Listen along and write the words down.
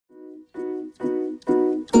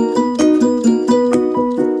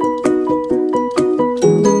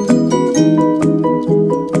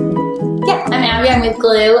partnering with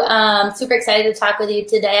Glew. Super excited to talk with you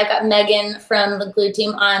today. I've got Megan from the Glew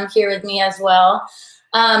team on here with me as well.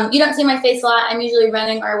 You don't see my face a lot. I'm usually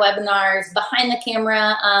running our webinars behind the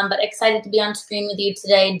camera, but excited to be on screen with you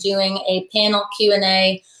today doing a panel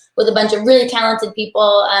Q&A with a bunch of really talented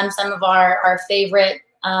people, some of our favorite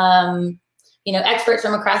experts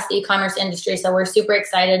from across the e-commerce industry. So we're super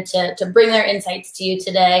excited to bring their insights to you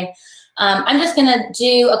today. I'm just going to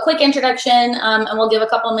do a quick introduction, and we'll give a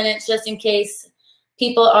couple minutes just in case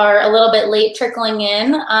people are a little bit late trickling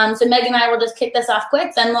in. So Meg and I will just kick this off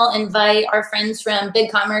quick, then we'll invite our friends from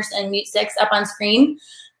BigCommerce and MuteSix up on screen,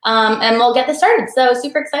 and we'll get this started. So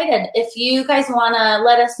super excited. If you guys want to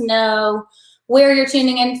let us know where you're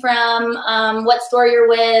tuning in from, what store you're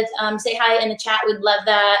with, say hi in the chat. We'd love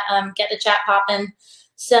that. Get the chat popping.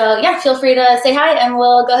 So yeah, feel free to say hi and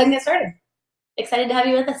we'll go ahead and get started. Excited to have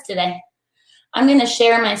you with us today. I'm going to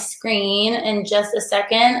share my screen in just a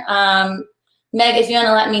second. Meg, if you want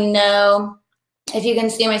to let me know if you can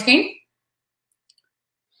see my screen.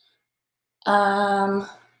 Awesome.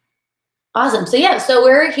 So yeah, so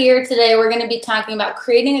we're here today. We're going to be talking about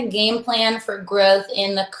creating a game plan for growth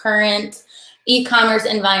in the current e-commerce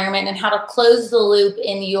environment and how to close the loop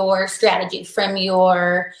in your strategy from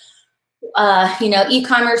your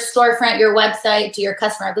e-commerce storefront, your website, to your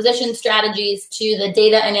customer acquisition strategies, to the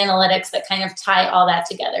data and analytics that kind of tie all that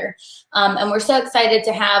together. And we're so excited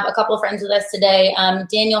to have a couple of friends with us today.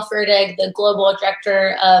 Daniel Ferdig, the Global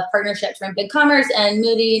Director of Partnerships from BigCommerce, and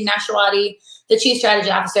Moody Nashawati, the Chief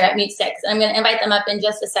Strategy Officer at MuteSix. I'm going to invite them up in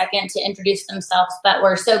just a second to introduce themselves, but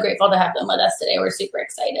we're so grateful to have them with us today. We're super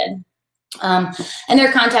excited. And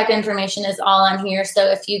their contact information is all on here. So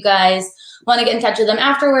if you guys want to get in touch with them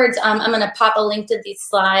afterwards, I'm going to pop a link to these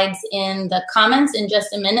slides in the comments in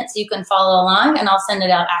just a minute so you can follow along, and I'll send it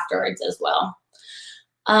out afterwards as well.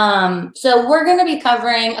 So we're going to be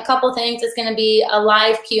covering a couple things. It's going to be a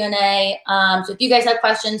live Q&A. So if you guys have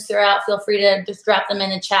questions throughout, feel free to just drop them in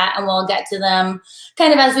the chat and we'll get to them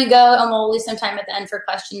kind of as we go, and we'll leave some time at the end for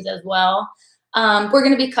questions as well. We're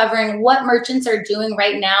going to be covering what merchants are doing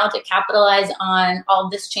right now to capitalize on all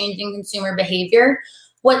this changing consumer behavior,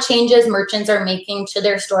 what changes merchants are making to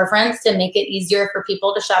their storefronts to make it easier for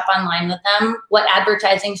people to shop online with them, what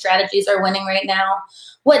advertising strategies are winning right now,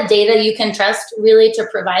 what data you can trust really to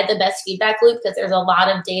provide the best feedback loop, because there's a lot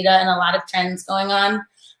of data and a lot of trends going on.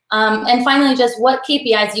 And finally, just what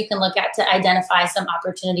KPIs you can look at to identify some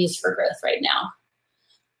opportunities for growth right now.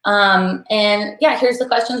 And yeah, here's the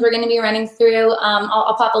questions we're going to be running through.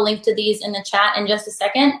 I'll pop a link to these in the chat in just a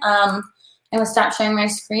second. I'm going to stop sharing my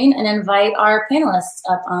screen and invite our panelists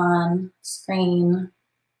up on screen.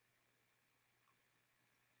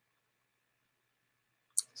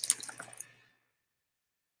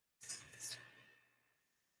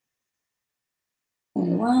 Give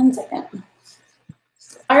me 1 second.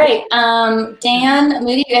 All right, Dan,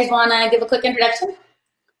 Moody, you guys want to give a quick introduction?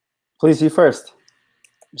 Please, you first.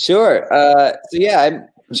 Sure. So yeah, I'm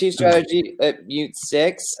Chief Strategy at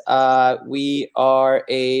MuteSix. We are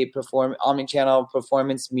a omnichannel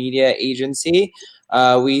performance media agency.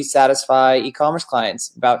 We satisfy e-commerce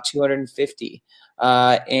clients, about 250.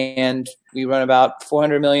 And we run about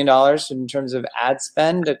 $400 million in terms of ad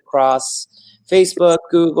spend across Facebook,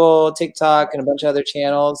 Google, TikTok, and a bunch of other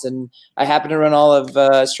channels. And I happen to run all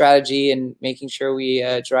of strategy and making sure we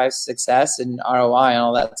drive success and ROI and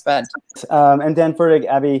all that spend. And Dan Ferdig,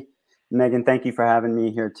 Abby, Megan, thank you for having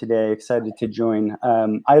me here today. Excited to join.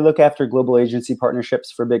 I look after global agency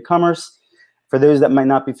partnerships for BigCommerce. For those that might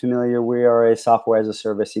not be familiar, we are a software as a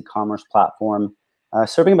service e-commerce platform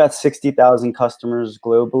serving about 60,000 customers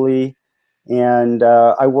globally. And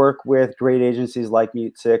I work with great agencies like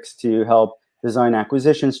MuteSix to help design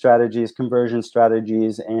acquisition strategies, conversion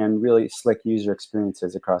strategies, and really slick user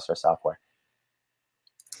experiences across our software.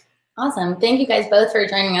 Awesome. Thank you guys both for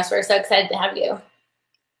joining us. We're so excited to have you.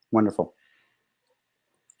 Wonderful.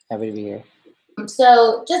 Happy to be here.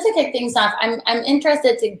 So just to kick things off, I'm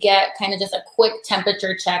interested to get kind of just a quick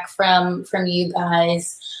temperature check from you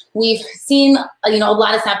guys. We've seen, a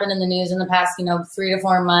lot has happened in the news in the past, 3 to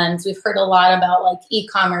 4 months. We've heard a lot about like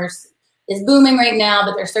e-commerce is booming right now,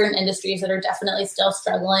 but there's certain industries that are definitely still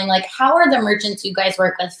struggling. Like, how are the merchants you guys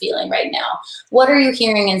work with feeling right now? What are you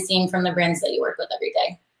hearing and seeing from the brands that you work with every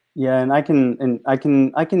day? Yeah, and I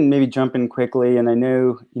can maybe jump in quickly. And I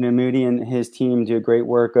know Moody and his team do a great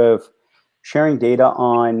work of sharing data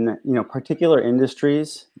on particular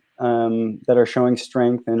industries that are showing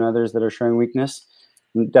strength and others that are showing weakness.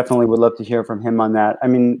 And definitely would love to hear from him on that. I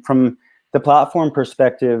mean, from the platform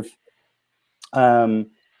perspective,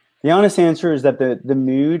 the honest answer is that the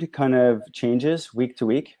mood kind of changes week to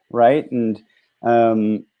week, right? And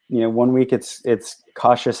one week it's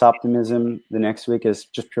cautious optimism. The next week is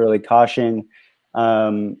just purely caution,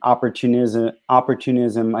 opportunism.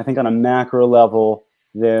 I think on a macro level,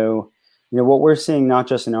 though, what we're seeing not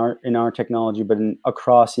just in our technology, but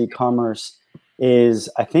across e-commerce is,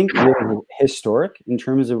 I think, really historic in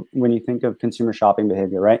terms of when you think of consumer shopping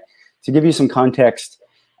behavior, right? To give you some context,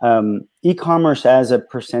 e-commerce as a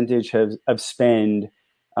percentage of spend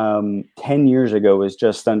 10 years ago was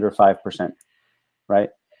just under 5%, right?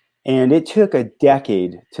 And it took a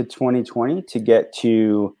decade to 2020 to get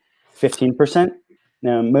to 15%.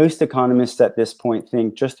 Now, most economists at this point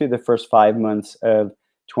think just through the first 5 months of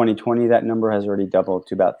 2020, that number has already doubled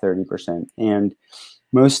to about 30%. And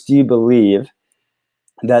most do believe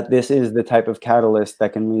that this is the type of catalyst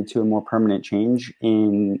that can lead to a more permanent change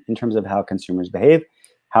in terms of how consumers behave,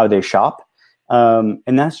 how they shop. And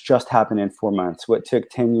that's just happened in 4 months, what took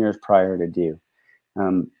 10 years prior to do.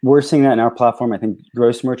 We're seeing that in our platform. I think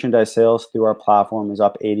gross merchandise sales through our platform is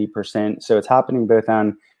up 80%. So it's happening both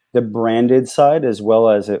on the branded side as well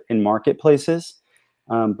as in marketplaces.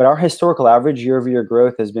 But our historical average year-over-year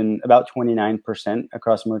growth has been about 29%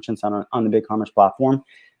 across merchants on the BigCommerce platform.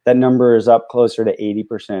 That number is up closer to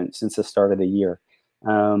 80% since the start of the year.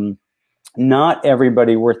 Not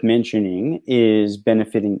everybody worth mentioning is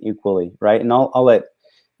benefiting equally, right? And I'll let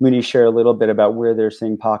Mooney share a little bit about where they're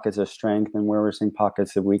seeing pockets of strength and where we're seeing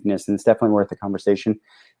pockets of weakness. And it's definitely worth the conversation.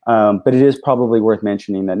 But it is probably worth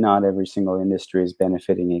mentioning that not every single industry is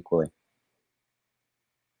benefiting equally.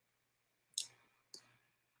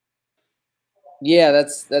 Yeah,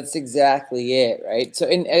 that's exactly it, right? So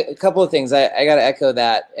in a couple of things, I got to echo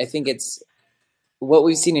that. I think it's what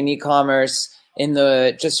we've seen in e-commerce in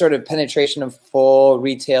the just sort of penetration of full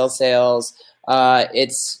retail sales.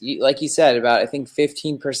 It's like you said, about I think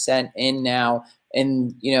 15% in now.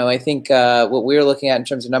 And, I think what we were looking at in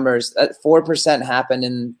terms of numbers, 4% happened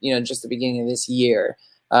in, just the beginning of this year,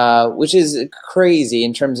 which is crazy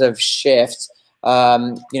in terms of shift.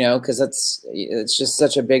 Because it's just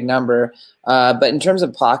such a big number. But in terms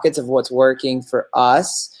of pockets of what's working for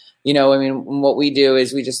us, what we do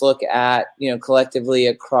is we just look at, collectively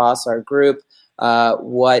across our group,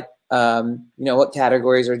 what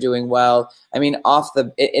categories are doing well. I mean,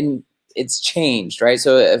 it's changed, right?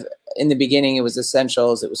 So in the beginning, it was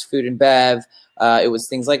essentials, it was food and bev, it was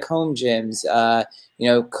things like home gyms,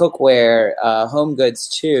 cookware, home goods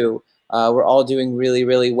too. We're all doing really,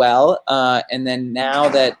 really well. And then now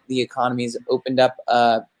that the economy's opened up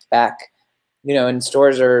back, and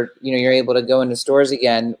stores are, you're able to go into stores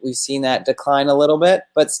again, we've seen that decline a little bit,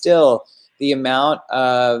 but still the amount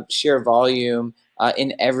of sheer volume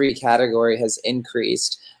in every category has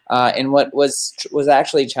increased. And what was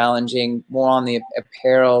actually challenging more on the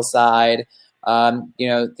apparel side,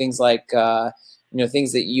 things like,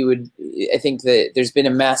 things that you would, I think that there's been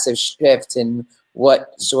a massive shift in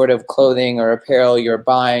what sort of clothing or apparel you're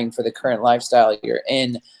buying for the current lifestyle you're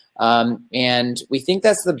in. And we think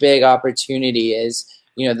that's the big opportunity is,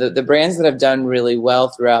 the brands that have done really well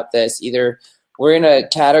throughout this, either we're in a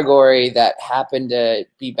category that happened to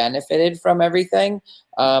be benefited from everything,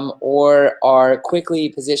 or are quickly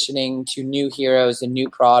positioning to new heroes and new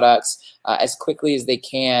products as quickly as they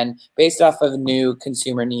can based off of new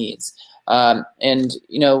consumer needs. And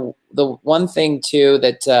the one thing too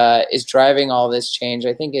that is driving all this change,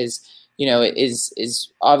 I think, is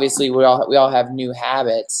obviously we all have new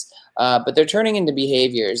habits, but they're turning into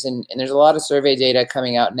behaviors, and there's a lot of survey data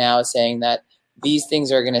coming out now saying that these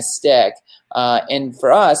things are going to stick. And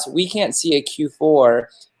for us, we can't see a Q4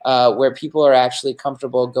 where people are actually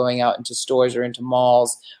comfortable going out into stores or into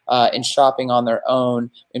malls and shopping on their own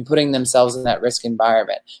and putting themselves in that risk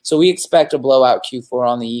environment. So we expect a blowout Q4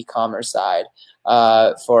 on the e-commerce side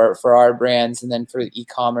for our brands, and then for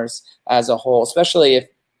e-commerce as a whole, especially if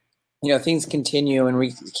things continue and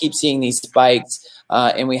we keep seeing these spikes,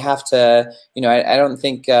 and we have to, I don't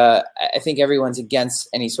think, I think everyone's against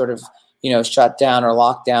any sort of shutdown or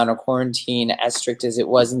lockdown or quarantine as strict as it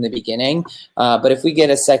was in the beginning. But if we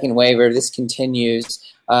get a second wave or this continues,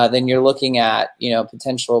 then you're looking at,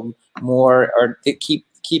 potential more or the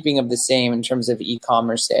keeping of the same in terms of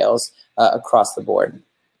e-commerce sales across the board.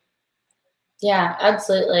 Yeah,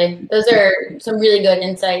 absolutely. Those are some really good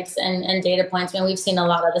insights and data points. I mean, we've seen a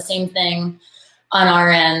lot of the same thing on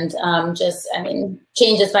our end.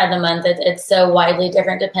 Changes by the month. It's so widely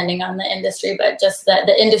different depending on the industry, but just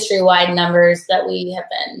the industry-wide numbers that we have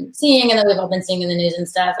been seeing and that we've all been seeing in the news and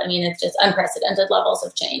stuff. I mean, it's just unprecedented levels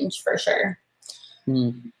of change for sure.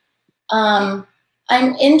 I'm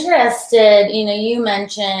interested, you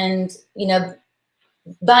mentioned,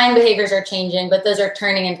 buying behaviors are changing, but those are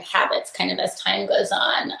turning into habits kind of as time goes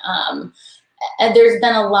on. there's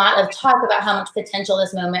been a lot of talk about how much potential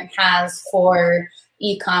this moment has for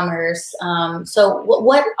e-commerce. So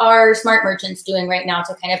what are smart merchants doing right now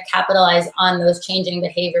to kind of capitalize on those changing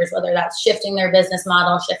behaviors, whether that's shifting their business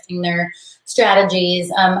model, shifting their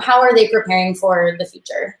strategies? How are they preparing for the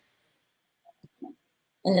future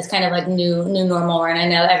in this kind of like new normal? And I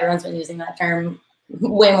know everyone's been using that term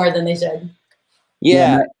way more than they should.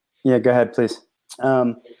 Yeah. Yeah, go ahead, please.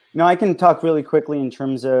 No, I can talk really quickly in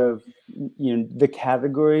terms of, the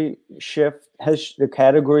category shift. The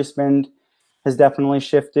category spend has definitely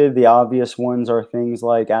shifted. The obvious ones are things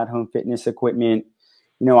like at-home fitness equipment.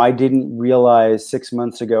 I didn't realize 6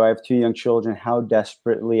 months ago, I have 2 young children, how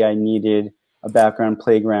desperately I needed a background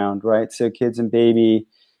playground, right? So kids and baby,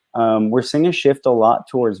 we're seeing a shift a lot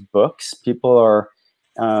towards books. People are,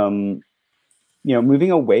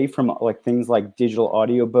 moving away from like things like digital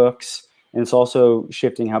audiobooks. And it's also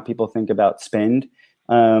shifting how people think about spend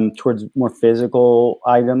towards more physical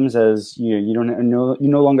items, as you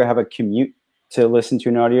no longer have a commute to listen to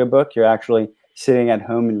an audiobook. You're actually sitting at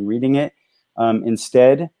home and reading it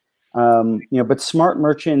instead. But smart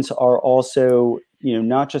merchants are also,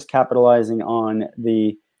 not just capitalizing on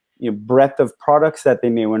the breadth of products that they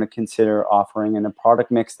may want to consider offering and the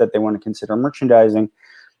product mix that they want to consider merchandising,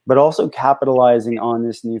 but also capitalizing on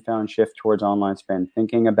this newfound shift towards online spend,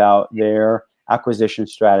 thinking about their acquisition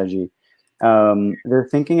strategy. They're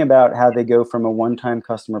thinking about how they go from a one-time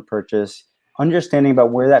customer purchase, understanding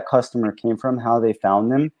about where that customer came from, how they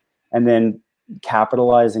found them, and then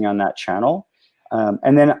capitalizing on that channel.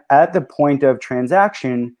 And then at the point of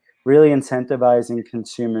transaction, really incentivizing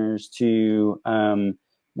consumers to,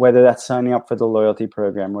 whether that's signing up for the loyalty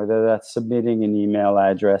program, whether that's submitting an email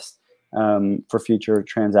address for future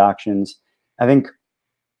transactions. I think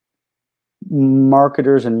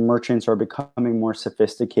marketers and merchants are becoming more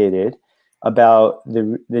sophisticated about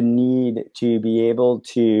the need to be able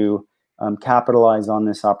to capitalize on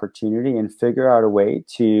this opportunity and figure out a way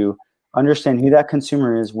to understand who that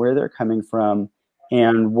consumer is, where they're coming from,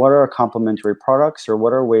 and what are complementary products, or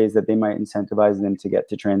what are ways that they might incentivize them to get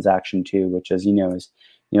to transaction 2, which, as you know, is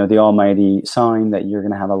the almighty sign that you're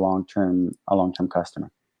going to have a long-term customer.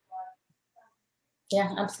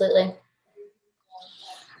 Yeah, absolutely.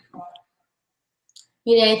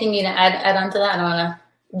 You need anything you to add on to that? I don't want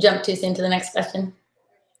to jump too soon to the next question.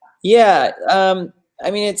 Yeah,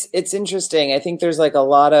 I mean, it's interesting. I think there's like a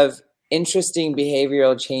lot of interesting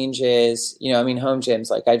behavioral changes. Home gyms.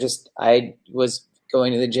 Like I was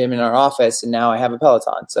going to the gym in our office, and now I have a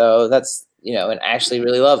Peloton. So that's, and I actually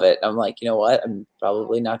really love it. I'm like, you know what? I'm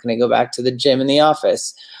probably not going to go back to the gym in the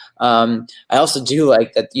office. I also do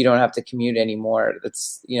like that you don't have to commute anymore.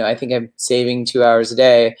 That's, I think I'm saving 2 hours a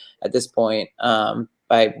day at this point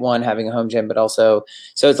by, one, having a home gym, but also,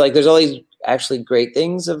 so it's like there's all these actually great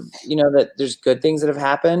things of, that there's good things that have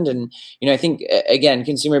happened. And, I think, again,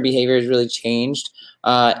 consumer behavior has really changed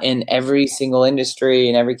in every single industry,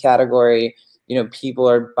 in every category. People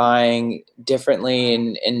are buying differently,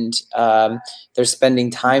 and they're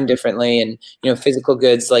spending time differently. And, physical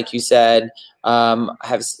goods, like you said,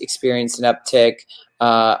 have experienced an uptick.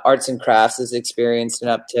 Arts and crafts has experienced an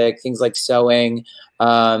uptick. Things like sewing,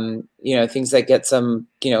 things that get some,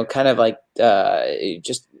 kind of like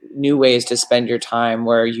just new ways to spend your time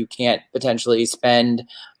where you can't potentially spend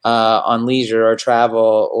on leisure or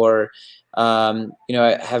travel, or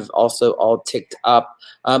have also all ticked up.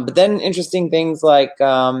 But then interesting things like,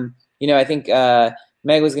 I think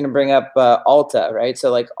Meg was going to bring up Ulta, right?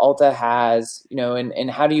 So like Ulta has,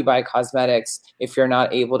 and how do you buy cosmetics if you're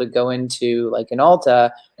not able to go into like an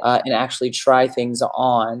Ulta and actually try things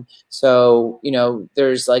on? So,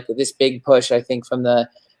 there's like this big push, I think, from the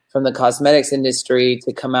cosmetics industry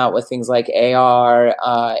to come out with things like AR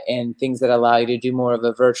and things that allow you to do more of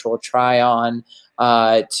a virtual try on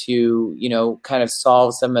to, kind of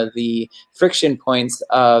solve some of the friction points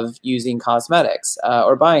of using cosmetics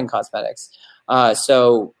or buying cosmetics.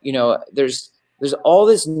 So, there's all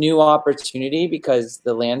this new opportunity because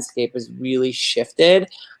the landscape has really shifted.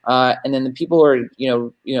 And then the people who are,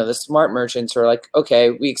 the smart merchants are like,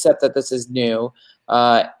 okay, we accept that this is new.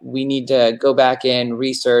 We need to go back in,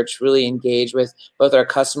 research, really engage with both our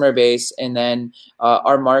customer base and then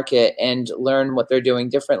our market, and learn what they're doing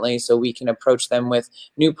differently so we can approach them with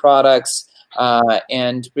new products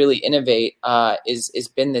and really innovate. Is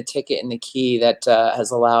been the ticket and the key that has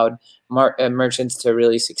allowed merchants to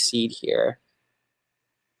really succeed here.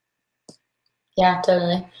 Yeah,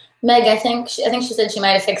 totally. Meg, I think she said she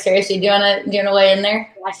might have fixed her issue. Do you wanna weigh in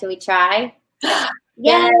there? Yeah, should we try?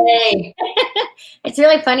 Yay! It's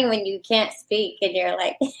really funny when you can't speak and you're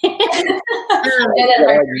like,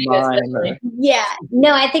 yeah,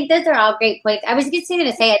 no, I think those are all great points. I was just going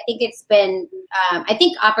to say, I think it's been, I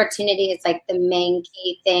think opportunity is like the main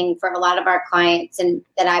key thing for a lot of our clients and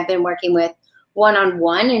that I've been working with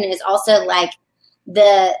one-on-one, and it's also like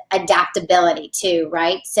the adaptability too,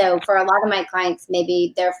 right? So for a lot of my clients,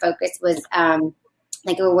 maybe their focus was,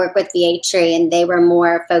 like we work with Tree, and they were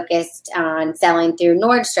more focused on selling through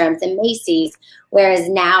Nordstrom's and Macy's. Whereas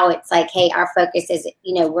now it's like, hey, our focus is,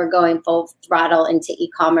 we're going full throttle into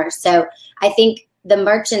e-commerce. So I think the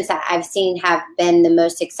merchants that I've seen have been the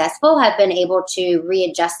most successful have been able to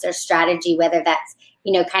readjust their strategy, whether that's,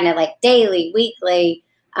 kind of like daily, weekly,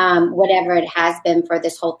 whatever it has been for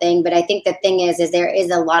this whole thing. But I think the thing is there is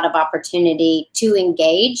a lot of opportunity to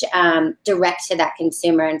engage direct to that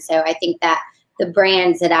consumer. And so I think that the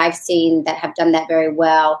brands that I've seen that have done that very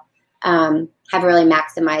well have really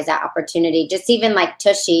maximized that opportunity. Just even like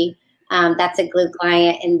Tushy, that's a Glew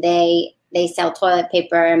client, and they sell toilet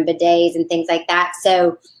paper and bidets and things like that.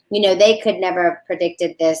 So, they could never have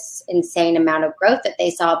predicted this insane amount of growth that they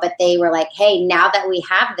saw, but they were like, hey, now that we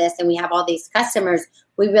have this and we have all these customers,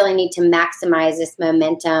 we really need to maximize this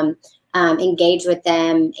momentum, engage with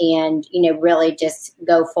them, and, really just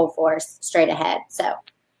go full force straight ahead. So.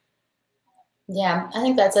 Yeah, I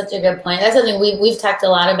think that's such a good point. That's something we've talked a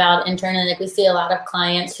lot about internally. Like we see a lot of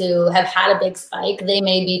clients who have had a big spike. They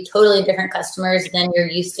may be totally different customers than you're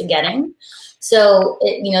used to getting. So,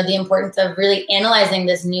 the importance of really analyzing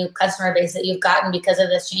this new customer base that you've gotten because of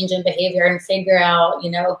this change in behavior and figure out,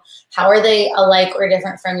 how are they alike or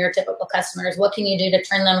different from your typical customers? What can you do to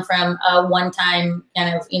turn them from a one-time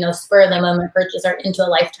kind of, spur of the moment purchaser into a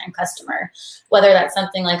lifetime customer? Whether that's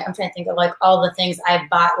something like, I'm trying to think of like all the things I've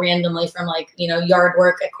bought randomly from like, yard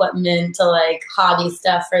work equipment to like hobby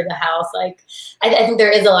stuff for the house. Like, I think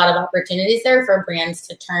there is a lot of opportunities there for brands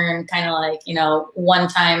to turn kind of like,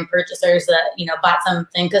 one-time purchasers that, bought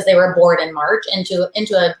something because they were bored in March into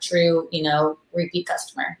a true, repeat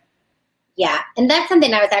customer. Yeah. And that's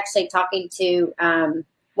something I was actually talking to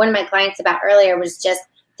one of my clients about earlier, was just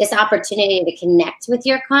this opportunity to connect with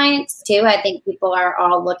your clients too. I think people are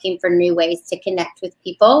all looking for new ways to connect with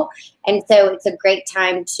people. And so it's a great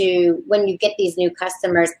time to, when you get these new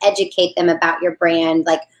customers, educate them about your brand.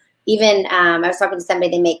 Like even I was talking to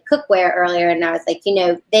somebody, they make cookware earlier, and I was like,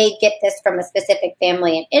 they get this from a specific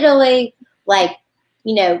family in Italy. Like,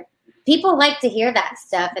 people like to hear that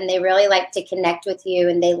stuff, and they really like to connect with you,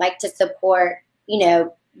 and they like to support,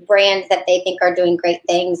 brands that they think are doing great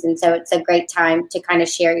things. And so it's a great time to kind of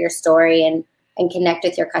share your story and connect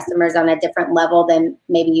with your customers on a different level than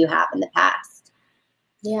maybe you have in the past.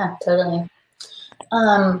 Yeah, totally.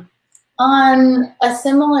 On a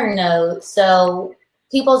similar note, so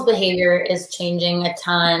people's behavior is changing a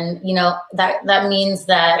ton. That means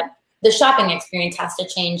that the shopping experience has to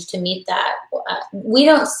change to meet that. We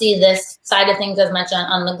don't see this side of things as much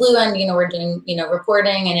on the Glew end. We're doing,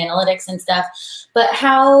 reporting and analytics and stuff. But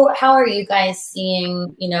how are you guys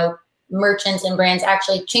seeing, merchants and brands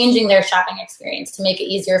actually changing their shopping experience to make it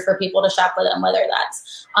easier for people to shop with them, whether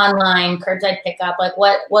that's online, curbside pickup? Like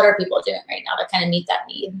what are people doing right now to kind of meet that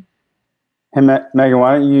need? Hey, Megan,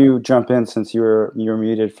 why don't you jump in since you were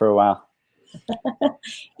muted for a while?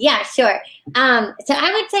 Yeah, sure. So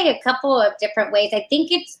I would say a couple of different ways. I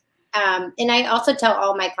think it's, and I also tell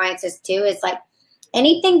all my clients this too, is like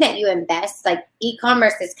anything that you invest, like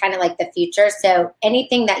e-commerce is kind of like the future. So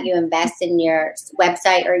anything that you invest in your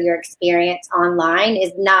website or your experience online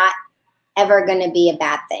is not ever going to be a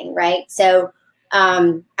bad thing, right? So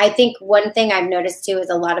I think one thing I've noticed too is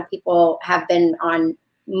a lot of people have been on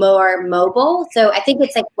more mobile. So I think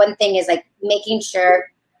it's like one thing is like making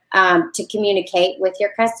sure to communicate with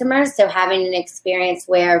your customers. So having an experience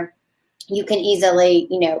where you can easily,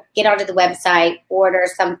 get onto the website, order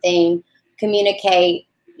something, communicate,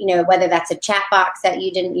 whether that's a chat box that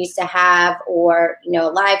you didn't used to have or, a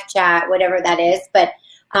live chat, whatever that is. But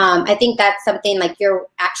I think that's something like your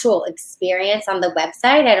actual experience on the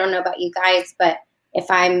website. I don't know about you guys, but if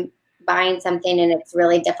I'm buying something and it's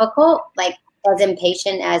really difficult, like as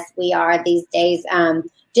impatient as we are these days,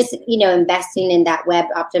 just, investing in that web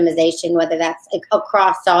optimization, whether that's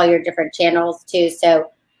across all your different channels too. So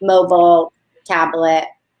mobile, tablet,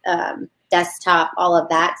 desktop, all of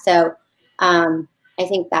that. So I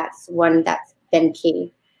think that's one that's been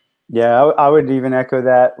key. Yeah, I would even echo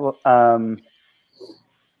that.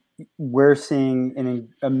 We're seeing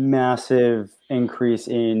a massive increase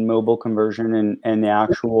in mobile conversion and the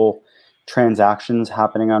actual transactions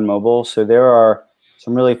happening on mobile. So there are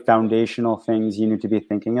some really foundational things you need to be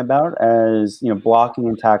thinking about as, blocking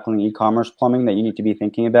and tackling e-commerce plumbing that you need to be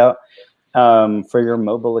thinking about for your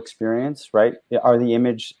mobile experience, right? Are the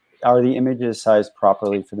images sized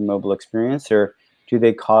properly for the mobile experience, or do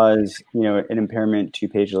they cause, an impairment to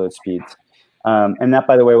page load speeds? And that,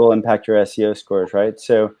 by the way, will impact your SEO scores, right?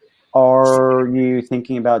 So are you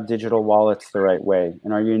thinking about digital wallets the right way?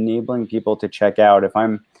 And are you enabling people to check out? If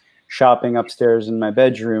I'm shopping upstairs in my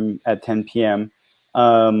bedroom at 10 p.m.,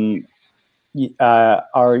 do I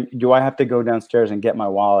have to go downstairs and get my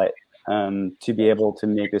wallet to be able to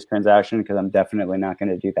make this transaction? Because I'm definitely not going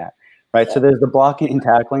to do that, right? So there's the blocking and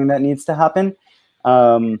tackling that needs to happen.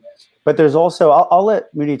 But there's also, I'll let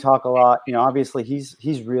Moody talk a lot. Obviously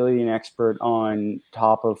he's really an expert on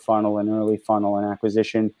top of funnel and early funnel and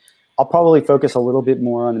acquisition. I'll probably focus a little bit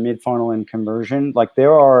more on the mid funnel and conversion.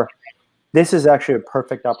 This is actually a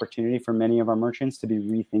perfect opportunity for many of our merchants to be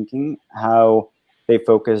rethinking how they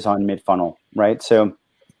focus on mid funnel, right? So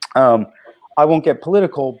I won't get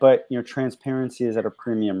political, but transparency is at a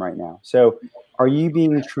premium right now. So are you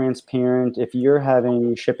being transparent if you're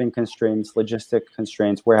having shipping constraints, logistic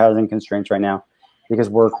constraints, warehousing constraints right now, because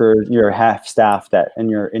you're half staffed in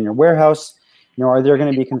your warehouse? Are there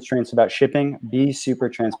going to be constraints about shipping? Be super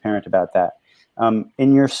transparent about that.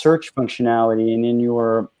 In your search functionality and in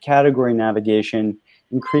your category navigation,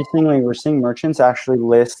 increasingly we're seeing merchants actually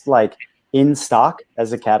list in stock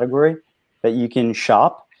as a category that you can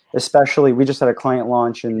shop. Especially, we just had a client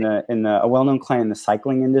launch a well-known client in the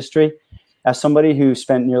cycling industry. As somebody who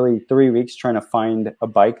spent nearly 3 weeks trying to find a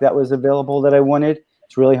bike that was available that I wanted,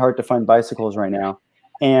 it's really hard to find bicycles right now.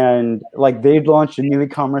 And they've launched a new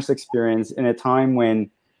e-commerce experience in a time when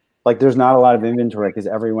there's not a lot of inventory because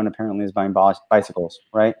everyone apparently is buying bicycles,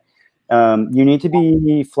 right? You need to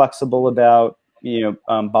be flexible about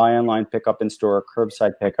buy online, pick up in store,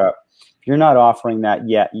 curbside pickup. If you're not offering that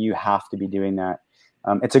yet, you have to be doing that.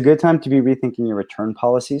 It's a good time to be rethinking your return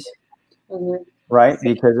policies, right?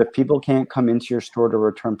 Because if people can't come into your store to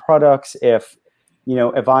return products, if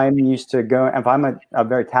I'm a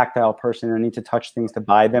very tactile person and I need to touch things to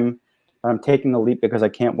buy them, but I'm taking the leap because I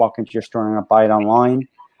can't walk into your store and I'm gonna buy it online,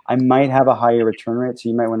 I might have a higher return rate. So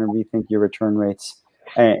you might want to rethink your return rates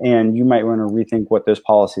and you might want to rethink what those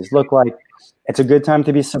policies look like. It's a good time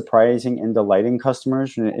to be surprising and delighting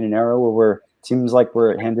customers in an era where it seems like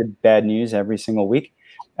we're handed bad news every single week.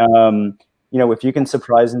 If you can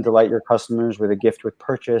surprise and delight your customers with a gift with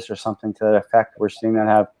purchase or something to that effect, we're seeing that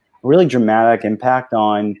have a really dramatic impact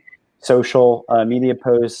on social media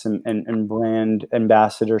posts and brand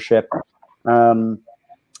ambassadorship. And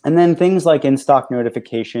then things like in-stock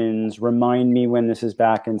notifications, remind me when this is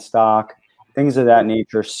back in stock, things of that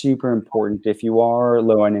nature, super important if you are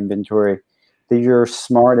low on inventory, that you're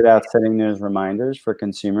smart about setting those reminders for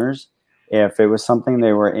consumers. If it was something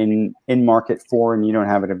they were in market for and you don't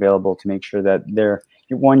have it available, to make sure that you're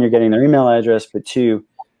getting their email address, but two,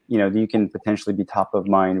 you can potentially be top of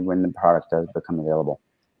mind when the product does become available.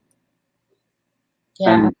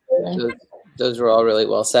 Yeah, those were all really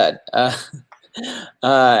well said.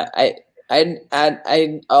 I'd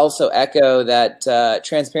also echo that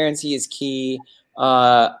transparency is key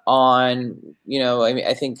on,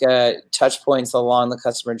 I think touch points along the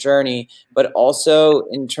customer journey, but also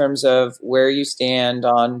in terms of where you stand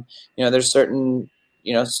on, there's certain,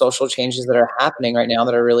 social changes that are happening right now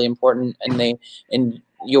that are really important, and in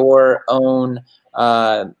your own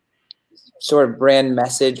sort of brand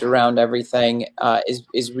message around everything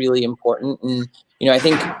is really important. And I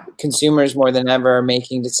think consumers more than ever are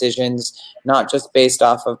making decisions not just based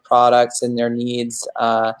off of products and their needs,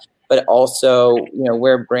 but also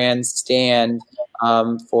where brands stand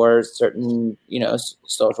for certain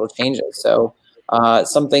social changes. So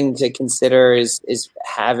something to consider is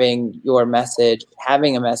having a message,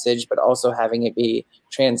 but also having it be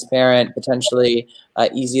transparent, potentially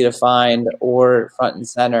easy to find, or front and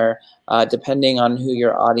center, depending on who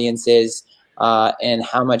your audience is and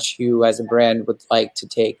how much you as a brand would like to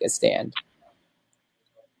take a stand.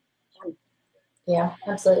 Yeah,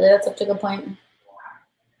 absolutely. That's such a good point.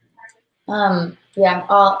 Yeah,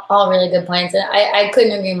 all really good points. And I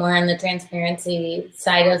couldn't agree more on the transparency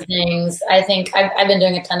side of things. I think I've been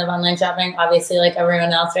doing a ton of online shopping, obviously, like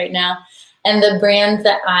everyone else right now. And the brands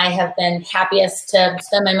that I have been happiest to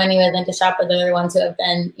spend my money with and to shop with are the ones who have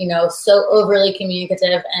been, so overly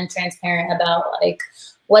communicative and transparent about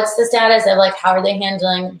what's the status of how are they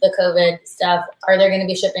handling the COVID stuff? Are there going to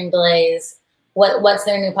be shipping delays? What's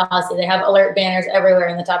their new policy? They have alert banners everywhere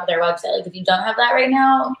in the top of their website. If you don't have that right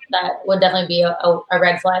now, that would definitely be a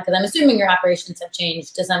red flag, because I'm assuming your operations have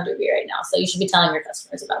changed to some degree right now. So you should be telling your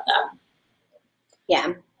customers about that.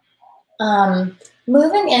 Yeah.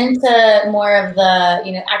 Moving into more of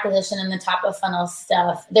the, acquisition and the top of funnel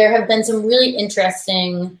stuff, there have been some really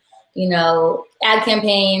interesting, ad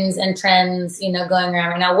campaigns and trends, going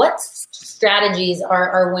around right now. What strategies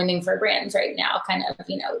are winning for brands right now? Kind of,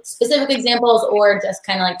 specific examples or just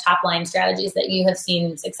kind of like top line strategies that you have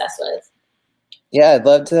seen success with? Yeah, I'd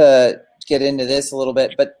love to get into this a little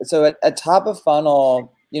bit. But so at top of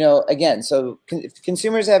funnel, again, so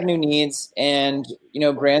consumers have new needs and,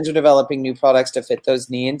 brands are developing new products to fit those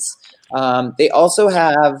needs. They also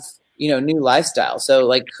have, new lifestyle. So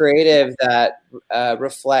like creative that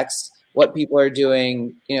reflects what people are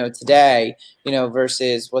doing, today,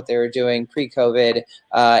 versus what they were doing pre-COVID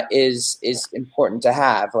is important to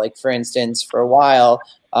have. Like, for instance, for a while,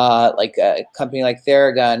 like a company like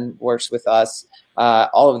Theragun works with us.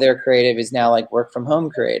 All of their creative is now like work from home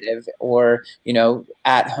creative or,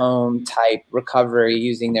 at home type recovery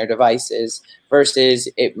using their devices versus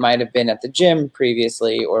it might have been at the gym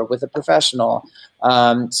previously or with a professional.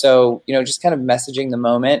 So, just kind of messaging the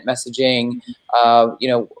moment, messaging,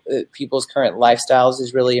 people's current lifestyles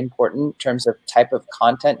is really important in terms of type of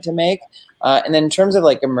content to make. And then in terms of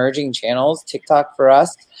like emerging channels, TikTok for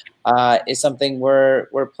us is something we're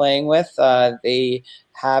playing with. They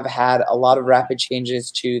have had a lot of rapid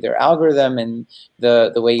changes to their algorithm and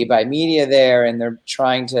the way you buy media there, and they're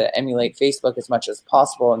trying to emulate Facebook as much as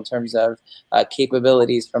possible in terms of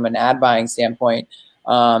capabilities from an ad buying standpoint,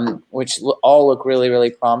 which all look really,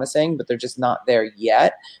 really promising, but they're just not there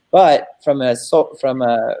yet. But from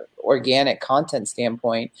a organic content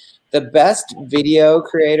standpoint, the best video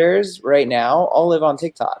creators right now all live on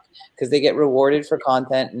TikTok because they get rewarded for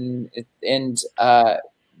content and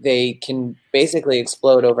they can basically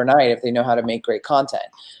explode overnight if they know how to make great content.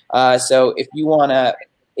 So if you want to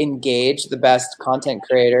engage the best content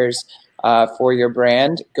creators for your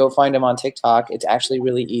brand, go find them on TikTok. It's actually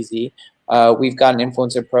really easy. We've got an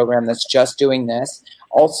influencer program that's just doing this.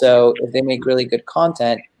 Also, if they make really good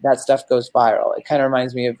content, that stuff goes viral. It kind of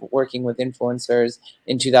reminds me of working with influencers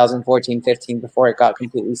in 2014, 15 before it got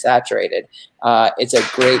completely saturated. It's a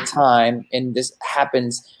great time, and this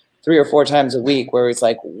happens 3 or 4 times a week where it's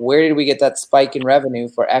like, where did we get that spike in revenue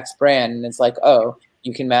for X brand? And it's like, oh,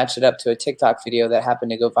 you can match it up to a TikTok video that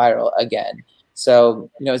happened to go viral again.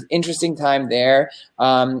 So, it's an interesting time there.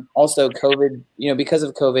 Also, COVID, because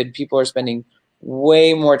of COVID, people are spending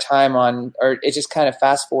way more time on, or it just kind of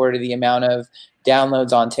fast forwarded the amount of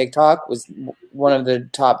downloads on TikTok was one of the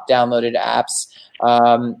top downloaded apps.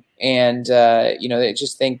 I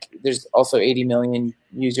just think there's also 80 million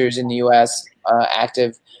users in the US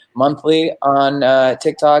active monthly on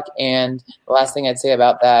TikTok. And the last thing I'd say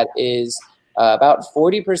about that is about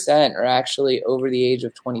 40% are actually over the age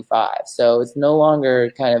of 25. So it's no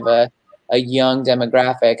longer kind of a young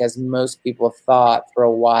demographic as most people have thought for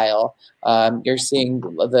a while. You're seeing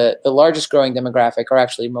the largest growing demographic are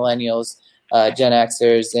actually millennials, Gen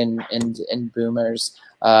Xers and boomers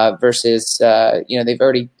versus, they've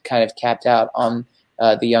already kind of capped out on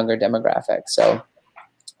the younger demographic. So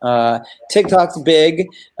TikTok's big.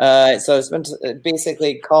 So it's been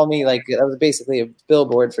basically call me like I was basically a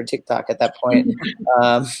billboard for TikTok at that point.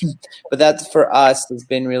 But that's for us has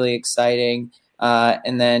been really exciting.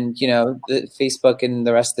 And then, the Facebook and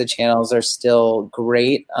the rest of the channels are still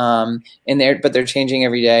great in there, but they're changing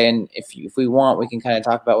every day. And if we want, we can kind of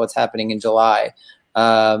talk about what's happening in July.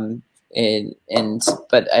 But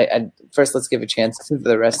first, let's give a chance to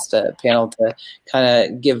the rest of the panel to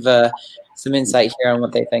kind of give some insight here on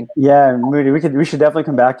what they think. Yeah, Moody, we should definitely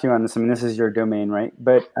come back to you on this. I mean, this is your domain, right?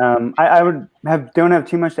 But I don't have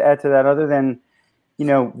too much to add to that other than,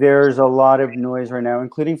 there's a lot of noise right now,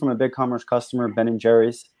 including from a BigCommerce customer, Ben &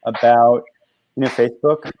 Jerry's, about,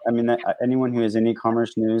 Facebook. I mean, anyone who is in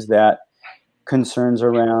e-commerce knows that concerns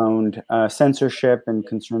around censorship and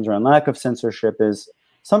concerns around lack of censorship is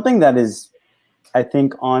something that is, I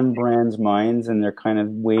think, on brands' minds, and they're kind of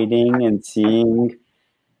waiting and seeing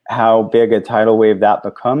how big a tidal wave that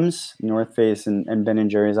becomes. North Face and Ben &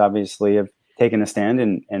 Jerry's obviously have taken a stand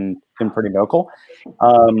and been pretty vocal.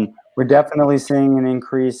 We're definitely seeing an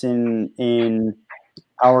increase in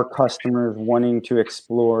our customers wanting to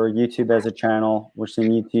explore YouTube as a channel. We're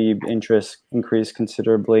seeing YouTube interest increase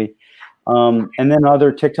considerably. And then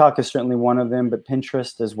TikTok is certainly one of them, but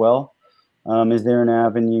Pinterest as well. Is there an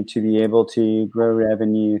avenue to be able to grow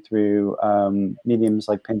revenue through mediums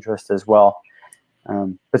like Pinterest as well?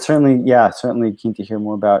 But certainly keen to hear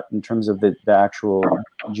more about in terms of the actual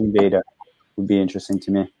June beta would be interesting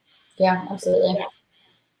to me. Yeah, absolutely.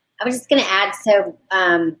 I was just going to add, so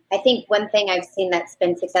I think one thing I've seen that's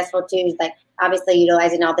been successful too is like obviously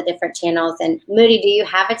utilizing all the different channels. And Moody, do you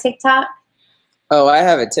have a TikTok? Oh, I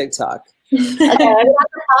have a TikTok. Okay, I'm gonna have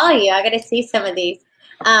to follow you. I got to see some of these.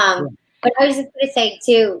 But I was just going to say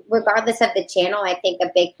too, regardless of the channel, I think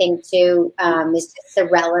a big thing too is just the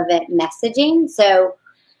relevant messaging. So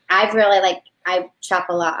I've really I shop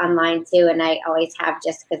a lot online too, and I always have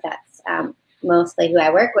just because that's mostly who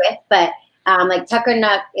I work with. But like Tucker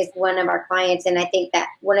Nook is one of our clients, and I think that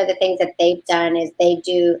one of the things that they've done is they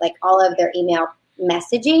do like all of their email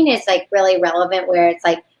messaging is like really relevant, where it's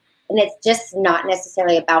like, and it's just not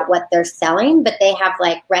necessarily about what they're selling, but they have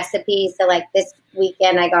like recipes. So like this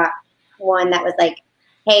weekend I got one that was like,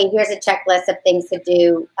 hey, here's a checklist of things to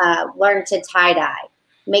do. Learn to tie-dye,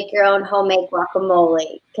 make your own homemade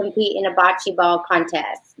guacamole, compete in a bocce ball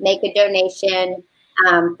contest, make a donation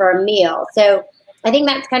for a meal. So I think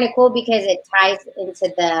that's kind of cool because it ties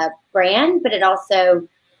into the brand, but it also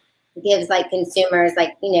gives like consumers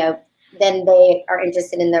like, you know, then they are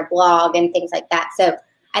interested in their blog and things like that. So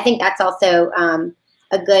I think that's also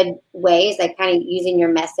a good way is like kind of using your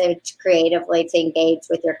message creatively to engage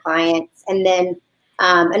with your clients. And then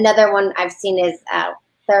another one I've seen is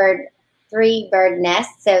Three Bird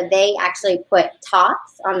Nest. So they actually put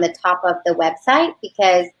tops on the top of the website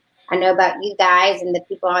because I know about you guys and the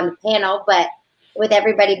people on the panel, but with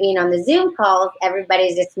everybody being on the Zoom calls,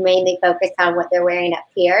 everybody's just mainly focused on what they're wearing up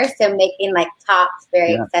here. So making like tops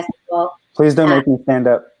very accessible. Please don't make me stand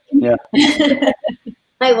up. Yeah.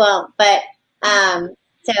 I won't, but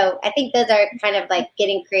so I think those are kind of like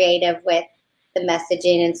getting creative with the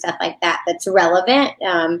messaging and stuff like that that's relevant,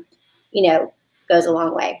 you know, goes a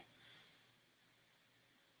long way.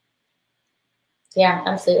 Yeah,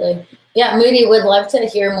 absolutely. Yeah, Moody, would love to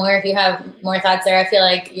hear more if you have more thoughts there. I feel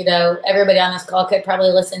like, you know, everybody on this call could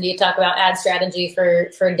probably listen to you talk about ad strategy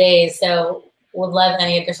for days. So would love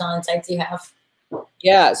any additional insights you have.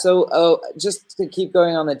 Yeah, so just to keep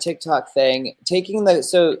going on the TikTok thing,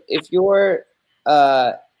 so if you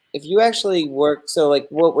actually work, so like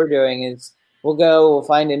what we're doing is we'll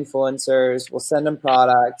find influencers, we'll send them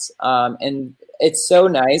products, and it's so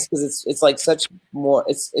nice because it's like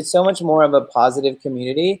it's so much more of a positive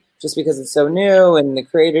community just because it's so new and the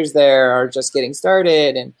creators there are just getting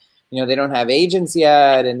started and, you know, they don't have agents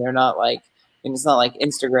yet and they're not like, and it's not like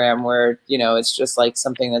Instagram where, you know, it's just like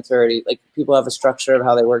something that's already like people have a structure of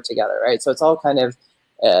how they work together, right? So it's all kind of,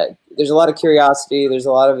 there's a lot of curiosity, there's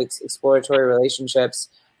a lot of exploratory relationships,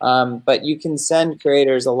 but you can send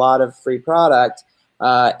creators a lot of free product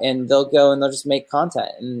and they'll go and they'll just make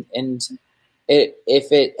content. And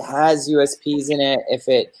if it has USPs in it, if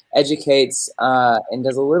it educates and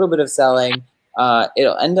does a little bit of selling,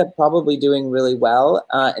 it'll end up probably doing really well.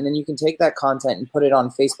 And then you can take that content and put it on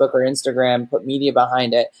Facebook or Instagram, put media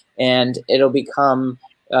behind it, and it'll become,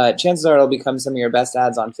 chances are it'll become some of your best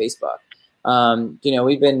ads on Facebook. You know,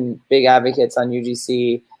 we've been big advocates on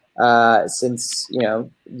UGC since, you know,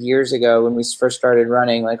 years ago when we first started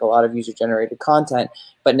running like a lot of user-generated content.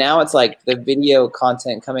 But now it's like the video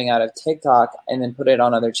content coming out of TikTok and then put it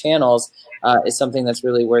on other channels is something that's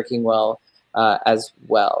really working well as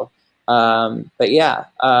well. But yeah,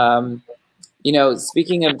 you know,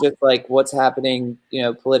 speaking of just like what's happening, you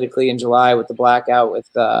know, politically in July with the blackout,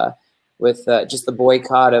 with just the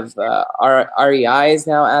boycott of REI is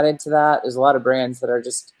now added to that. There's a lot of brands that are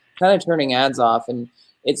just kind of turning ads off, and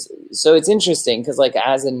it's interesting because like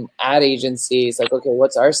as an ad agency, it's like, okay,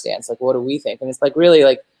 what's our stance? Like, what do we think? And it's like really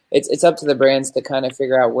like it's up to the brands to kind of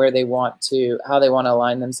figure out where they want to, how they want to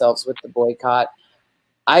align themselves with the boycott.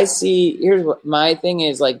 I see, here's what my thing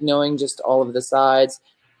is, like knowing just all of the sides.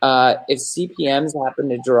 If CPMs happen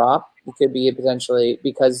to drop, it could be potentially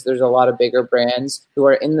because there's a lot of bigger brands who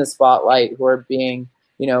are in the spotlight, who are being,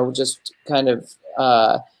 you know, just kind of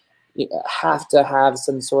have to have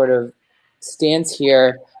some sort of stance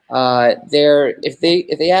here. If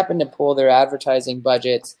they happen to pull their advertising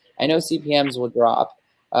budgets, I know CPMs will drop,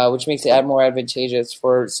 which makes it more advantageous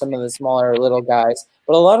for some of the smaller little guys.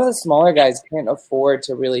 But a lot of the smaller guys can't afford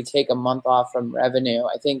to really take a month off from revenue.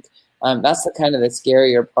 I think that's the kind of the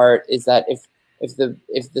scarier part, is that if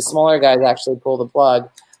the smaller guys actually pull the plug,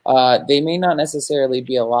 they may not necessarily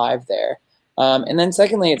be alive there. And then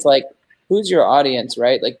secondly, it's like, who's your audience,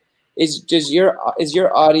 right? Like, is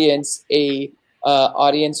your audience a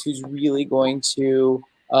audience who's really going to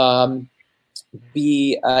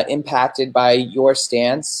be impacted by your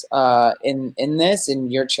stance in this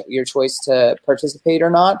and your choice to participate or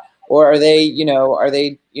not? Or are they,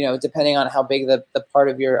 depending on how big the part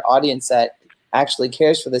of your audience that actually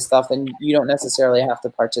cares for this stuff, then you don't necessarily have to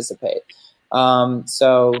participate.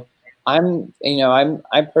 So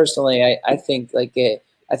I personally think like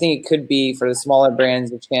I think it could be for the smaller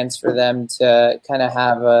brands a chance for them to kind of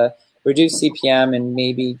have reduce CPM and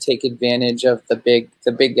maybe take advantage of the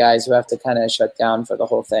big guys who have to kind of shut down for the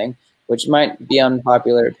whole thing, which might be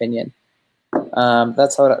unpopular opinion.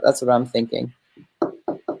 That's what I'm thinking.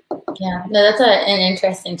 Yeah, no, that's an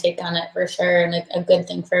interesting take on it for sure, and a good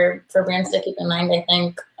thing for brands to keep in mind, I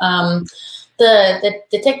think. The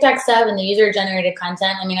TikTok stuff and the user-generated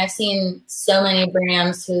content, I mean, I've seen so many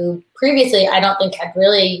brands who previously I don't think had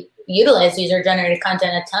really utilized user-generated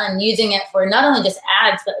content a ton, using it for not only just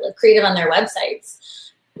ads, but like creative on their websites.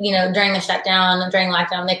 You know, during the shutdown, during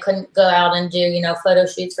lockdown, they couldn't go out and do, you know, photo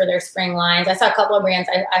shoots for their spring lines. I saw a couple of brands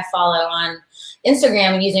I follow on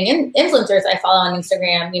Instagram using influencers I follow on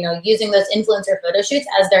Instagram, you know, using those influencer photo shoots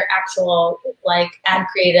as their actual like ad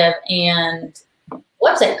creative and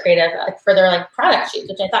website creative for their like product shoots,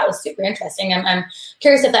 which I thought was super interesting. I'm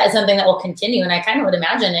curious if that is something that will continue, and I kind of would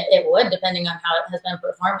imagine it would, depending on how it has been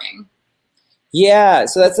performing. Yeah,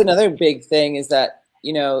 so that's another big thing is that,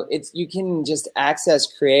 you know, you can just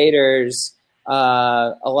access creators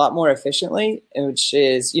a lot more efficiently, which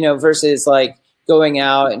is, you know, versus like going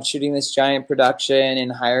out and shooting this giant production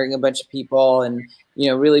and hiring a bunch of people and, you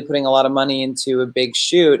know, really putting a lot of money into a big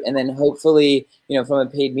shoot. And then hopefully, you know, from a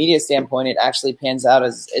paid media standpoint, it actually pans out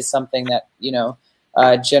as something that, you know,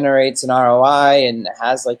 generates an ROI and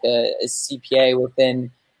has like a CPA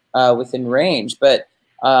within range. But,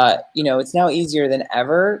 you know, it's now easier than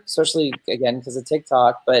ever, especially again, because of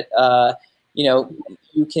TikTok, but, you know,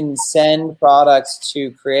 you can send products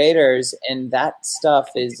to creators, and that stuff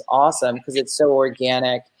is awesome because it's so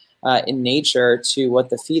organic in nature to what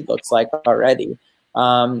the feed looks like already.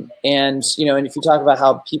 And, you know, and if you talk about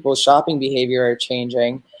how people's shopping behavior are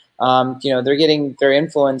changing, you know, they're getting their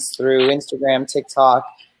influence through Instagram, TikTok,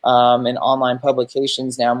 and online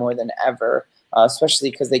publications now more than ever,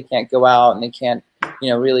 especially because they can't go out and they can't, you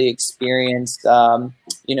know, really experience,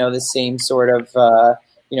 you know, the same sort of,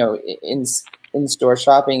 you know, in-store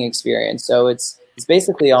shopping experience. So it's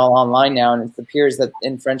basically all online now, and it's the peers that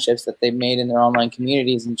and friendships that they've made in their online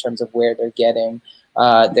communities in terms of where they're getting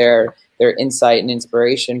their insight and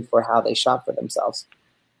inspiration for how they shop for themselves.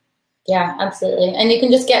 Yeah, absolutely. And you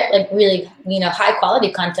can just get like really, you know, high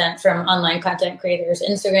quality content from online content creators,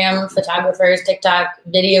 Instagram, photographers, TikTok,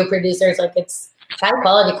 video producers. Like it's high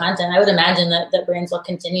quality content. I would imagine that brands will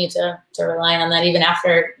continue to rely on that even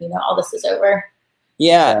after, you know, all this is over.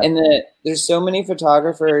 Yeah, and there's so many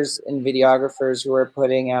photographers and videographers who are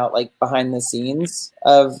putting out like behind the scenes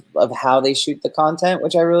of how they shoot the content,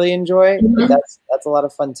 which I really enjoy. Mm-hmm. That's a lot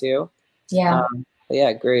of fun too. Yeah.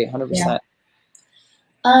 Yeah, great, 100%. Yeah.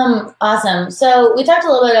 Awesome. So we talked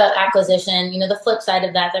a little bit about acquisition. You know, the flip side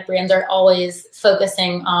of that brands are always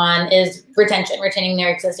focusing on is retention, retaining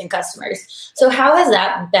their existing customers. So how has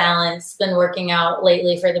that balance been working out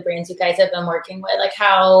lately for the brands you guys have been working with? Like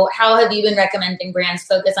how have you been recommending brands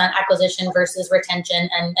focus on acquisition versus retention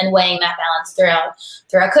and weighing that balance throughout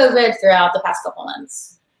COVID, throughout the past couple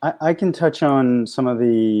months? I can touch on some of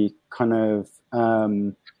the kind of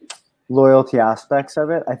loyalty aspects of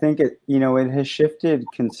it. I think it has shifted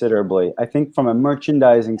considerably. I think from a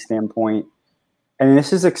merchandising standpoint, and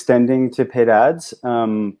this is extending to paid ads,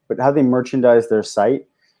 but how they merchandise their site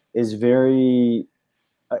is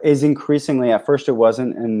increasingly, at first it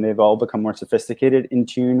wasn't, and they've all become more sophisticated, in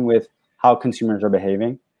tune with how consumers are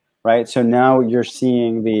behaving, right? So now you're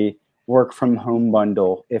seeing the work from home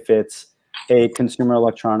bundle. If it's a consumer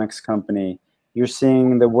electronics company, you're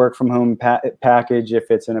seeing the work from home package if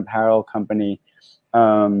it's an apparel company.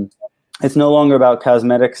 It's no longer about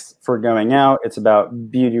cosmetics for going out. It's about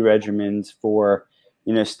beauty regimens for,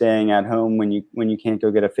 you know, staying at home when you can't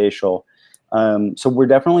go get a facial. So we're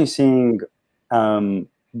definitely seeing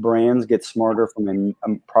brands get smarter from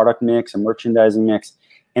a product mix, a merchandising mix,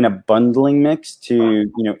 and a bundling mix to,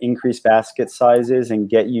 you know, increase basket sizes and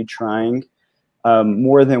get you trying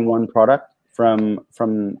more than one product from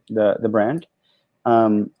the brand.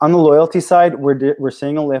 On the loyalty side, we're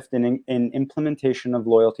seeing a lift in implementation of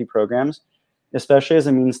loyalty programs, especially as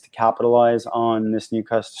a means to capitalize on this new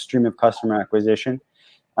stream of customer acquisition.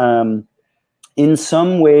 In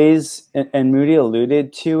some ways, and Moody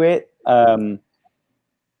alluded to it,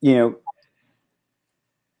 you know,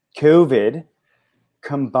 COVID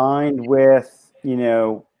combined with, you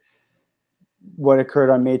know, what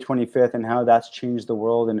occurred on May 25th and how that's changed the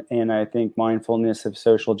world, and I think mindfulness of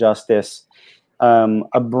social justice.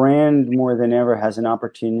 A brand more than ever has an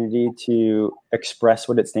opportunity to express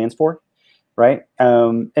what it stands for, right?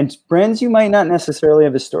 And brands you might not necessarily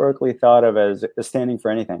have historically thought of as standing for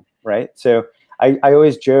anything, right? So I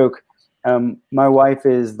always joke, my wife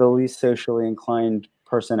is the least socially inclined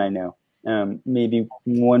person I know, maybe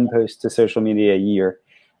one post to social media a year.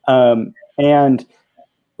 And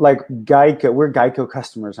like Geico, we're Geico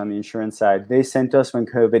customers on the insurance side. They sent us, when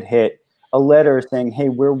COVID hit, a letter saying, hey,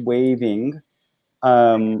 we're waiving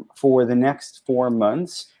for the next 4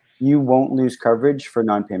 months, you won't lose coverage for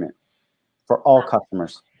non-payment for all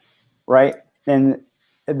customers, right? And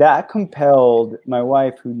that compelled my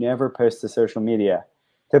wife, who never posts to social media,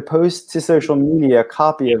 to post to social media a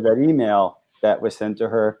copy of that email that was sent to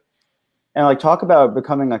her. And like, talk about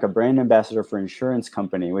becoming like a brand ambassador for insurance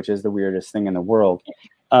company, which is the weirdest thing in the world.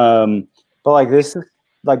 But like, this is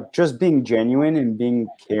like just being genuine and being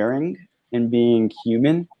caring and being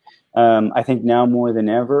human. I think now more than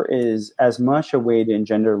ever is as much a way to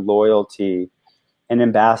engender loyalty and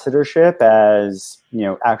ambassadorship as, you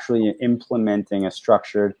know, actually implementing a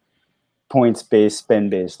structured points-based,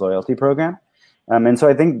 spend-based loyalty program. And so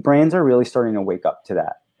I think brands are really starting to wake up to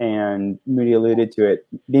that. And Moody alluded to it,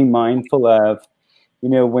 being mindful of, you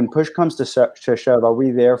know, when push comes to shove, are we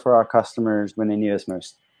there for our customers when they need us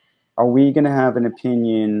most? Are we going to have an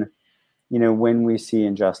opinion, you know, when we see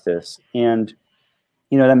injustice? And,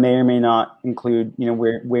 you know, that may or may not include, you know,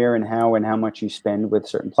 where and how much you spend with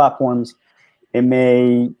certain platforms. It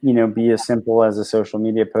may, you know, be as simple as a social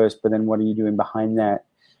media post, but then what are you doing behind that?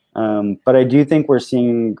 But I do think we're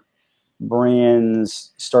seeing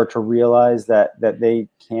brands start to realize that they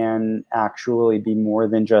can actually be more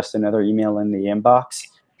than just another email in the inbox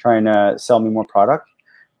trying to sell me more product.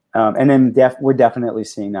 And then we're definitely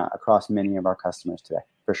seeing that across many of our customers today,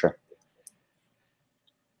 for sure.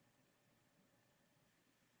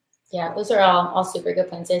 Yeah, those are all super good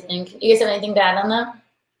points, I think. You guys have anything to add on that?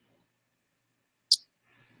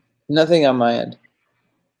 Nothing on my end.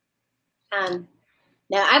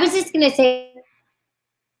 No, I was just going to say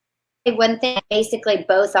one thing. Basically,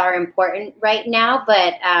 both are important right now,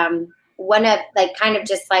 but one of, like, kind of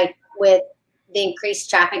just like with the increased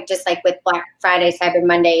traffic, just like with Black Friday, Cyber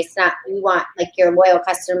Monday, it's not, you want like your loyal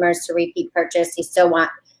customers to repeat purchase. You still want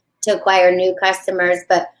to acquire new customers.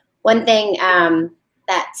 But one thing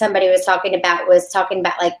that somebody was talking about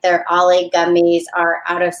like their Ollie gummies are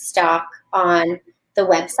out of stock on the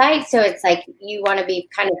website. So it's like, you want to be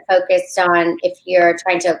kind of focused on, if you're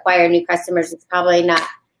trying to acquire new customers, it's probably not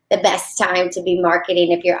the best time to be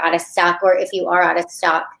marketing if you're out of stock, or if you are out of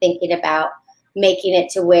stock, thinking about making it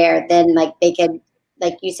to where then like they could,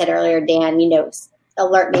 like you said earlier, Dan, you know,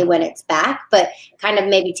 alert me when it's back, but kind of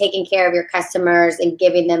maybe taking care of your customers and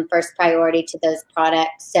giving them first priority to those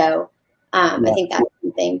products. So I think that's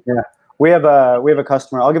something. Yeah, we have a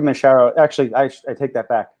customer. I'll give them a shout out. Actually, I take that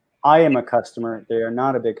back. I am a customer. They are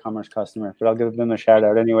not a BigCommerce customer, but I'll give them a shout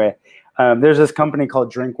out anyway. There's this company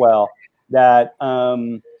called Drinkwell that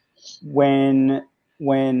when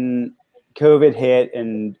COVID hit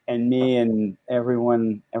and me and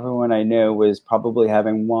everyone I know was probably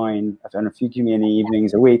having wine on a few too many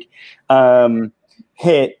evenings a week,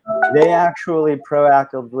 hit, they actually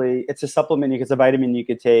proactively, it's a supplement, it's a vitamin you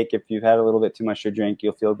could take. If you've had a little bit too much to drink,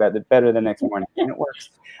 you'll feel better the next morning, and it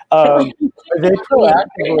works.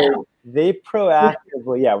 They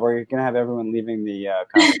proactively, yeah, we're gonna have everyone leaving the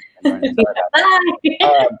conference.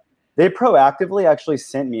 They proactively actually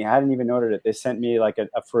sent me, I hadn't even ordered it, they sent me like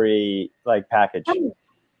a free like package.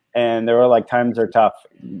 And they were like, times are tough.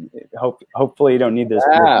 Hopefully you don't need this.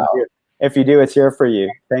 Wow. If you do, it's here for you.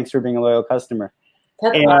 Thanks for being a loyal customer.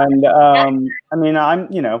 And I mean,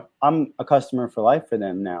 I'm a customer for life for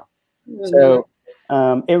them now. So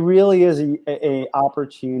it really is a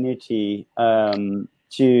opportunity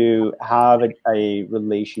to have a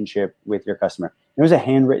relationship with your customer. It was a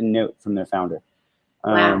handwritten note from their founder.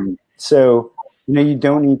 So, you know, you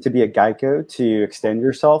don't need to be a Geico to extend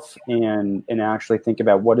yourself and actually think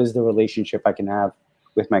about what is the relationship I can have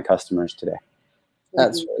with my customers today.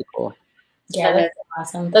 That's really cool. Yeah, that's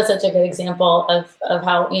awesome. That's such a good example of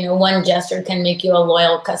how, you know, one gesture can make you a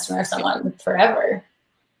loyal customer of someone forever.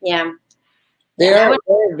 Yeah. There are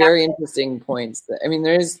very interesting points. I mean,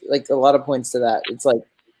 there is like a lot of points to that. It's like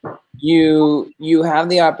you have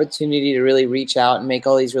the opportunity to really reach out and make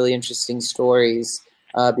all these really interesting stories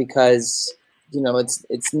because, you know,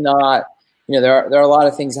 it's not, you know, there are a lot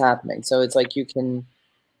of things happening. So it's like you can,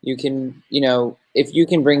 you know, if you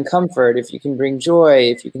can bring comfort, if you can bring joy,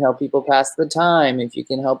 if you can help people pass the time, if you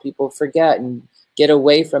can help people forget and get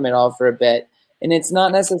away from it all for a bit. And it's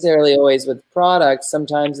not necessarily always with products.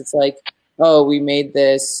 Sometimes it's like, oh, we made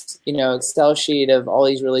this, you know, Excel sheet of all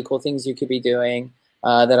these really cool things you could be doing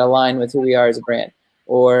that align with who we are as a brand.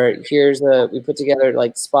 Or we put together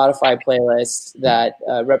like Spotify playlists that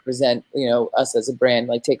represent, you know, us as a brand.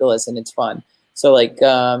 Like, take a listen, it's fun. So like,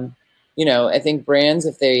 you know, I think brands,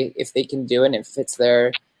 if they can do it and it fits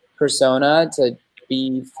their persona to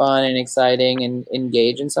be fun and exciting and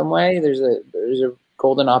engage in some way, there's a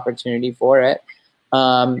golden opportunity for it.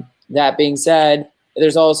 That being said,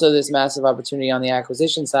 there's also this massive opportunity on the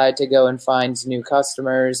acquisition side to go and find new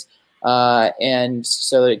customers. And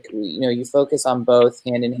so, like, you focus on both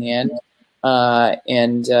hand in hand,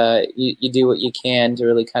 and you do what you can to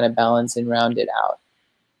really kind of balance and round it out.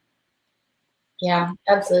 Yeah,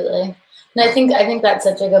 absolutely. And I think that's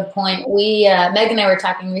such a good point. We, Meg and I were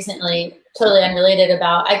talking recently, totally unrelated,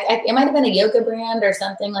 about, it might have been a yoga brand or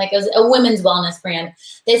something, like it was a women's wellness brand.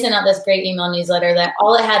 They sent out this great email newsletter that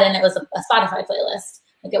all it had in it was a Spotify playlist.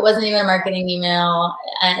 Like, it wasn't even a marketing email.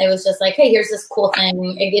 And it was just like, hey, here's this cool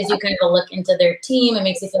thing. It gives you kind of a look into their team. It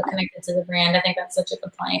makes you feel connected to the brand. I think that's such a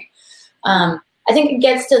good point. I think it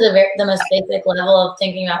gets to the most basic level of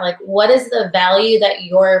thinking about, like, what is the value that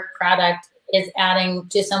your product is adding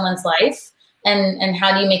to someone's life, and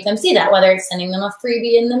how do you make them see that, whether it's sending them a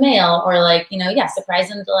freebie in the mail or, like,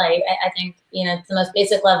 surprise and delight. I think, it's the most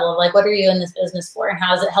basic level of, like, what are you in this business for, and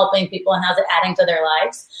how is it helping people, and how is it adding to their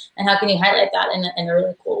lives, and how can you highlight that in a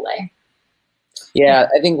really cool way? Yeah,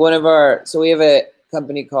 I think so we have a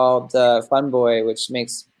company called Funboy, which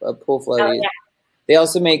makes pool floaties. Oh, yeah. They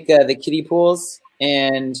also make the kiddie pools,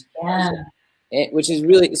 and which is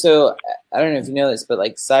really, so I don't know if you know this, but,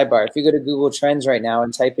 like, sidebar, if you go to Google Trends right now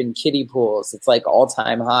and type in kiddie pools, it's like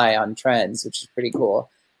all-time high on trends, which is pretty cool.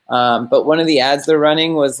 But one of the ads they're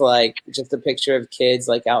running was, like, just a picture of kids,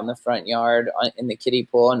 like, out in the front yard in the kiddie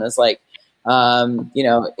pool, and it was like,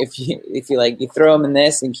 if you throw them in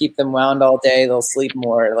this and keep them wound all day, they'll sleep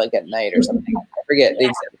more, like, at night or something. I forget the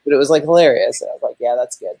exact, but it was, like, hilarious. I was like, yeah,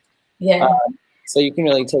 that's good. Yeah. So you can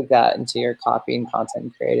really take that into your copy and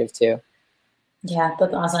content creative too. Yeah,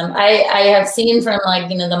 that's awesome. I have seen from, like,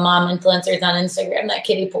 the mom influencers on Instagram that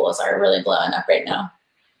kiddie pools are really blowing up right now.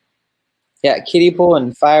 Yeah, kiddie pool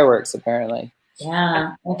and fireworks, apparently.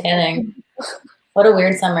 Yeah, no kidding. What a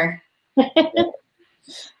weird summer.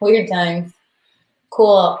 Weird times.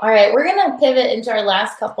 Cool. All right, we're gonna pivot into our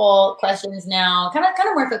last couple questions now. Kind of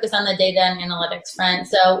more focused on the data and analytics front.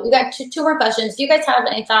 So we got two more questions. Do you guys have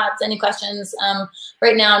any thoughts, any questions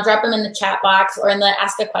right now? Drop them in the chat box or in the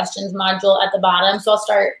Ask a Questions module at the bottom. So I'll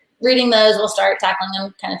start reading those. We'll start tackling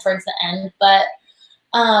them kind of towards the end. But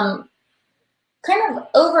kind of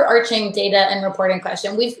overarching data and reporting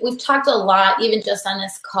question. We've talked a lot, even just on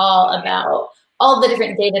this call, about all the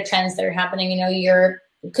different data trends that are happening. Your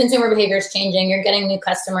consumer behavior is changing, you're getting new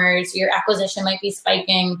customers, your acquisition might be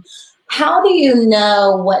spiking. How do you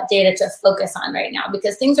know what data to focus on right now?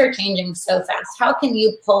 Because things are changing so fast. How can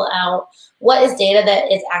you pull out what is data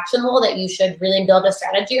that is actionable that you should really build a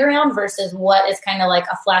strategy around versus what is kind of like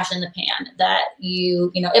a flash in the pan that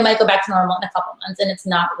it might go back to normal in a couple months and it's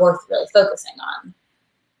not worth really focusing on?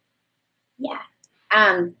 Yeah,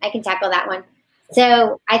 I can tackle that one.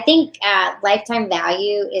 So I think lifetime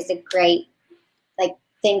value is a great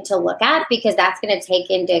thing to look at, because that's going to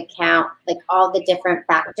take into account, like, all the different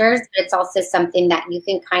factors, but it's also something that you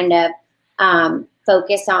can kind of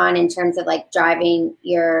focus on in terms of, like, driving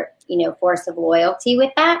your force of loyalty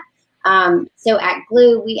with that. So at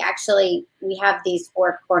Glew, we have these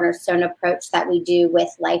 4 cornerstone approach that we do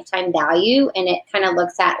with lifetime value, and it kind of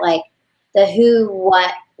looks at, like, the who,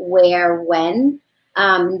 what, where, when.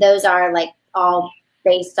 Those are, like, all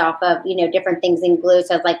based off of, different things in Glew.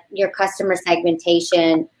 So, like, your customer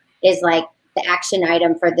segmentation is, like, the action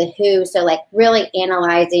item for the who. So, like, really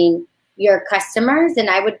analyzing your customers. And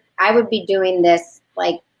I would be doing this,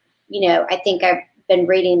 like, I think I've been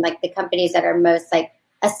reading, like, the companies that are most, like,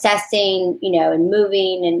 assessing, and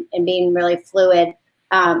moving and being really fluid.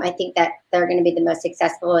 I think that they're going to be the most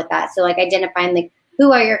successful with that. So, like, identifying, like,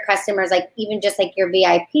 who are your customers, like, even just, like, your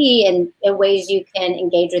VIP and ways you can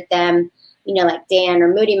engage with them. Like Dan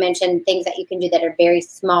or Moody mentioned, things that you can do that are very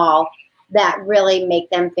small that really make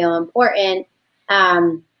them feel important.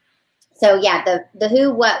 So yeah, the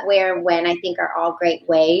who, what, where, and when, I think are all great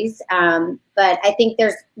ways. But I think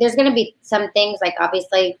there's going to be some things, like,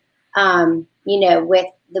 obviously, with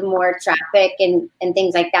the more traffic and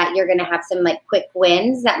things like that, you're going to have some, like, quick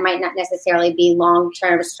wins that might not necessarily be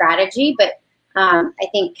long-term strategy, but I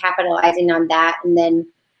think capitalizing on that and then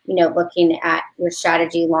looking at your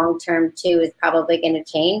strategy long-term too is probably going to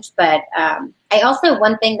change. But I also,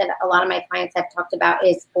 one thing that a lot of my clients have talked about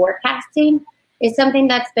is forecasting is something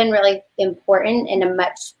that's been really important and a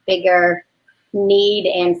much bigger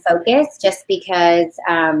need and focus, just because,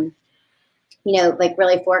 like,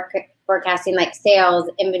 really forecasting, like, sales,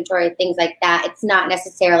 inventory, things like that. It's not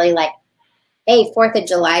necessarily like, hey, 4th of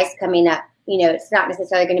July is coming up. It's not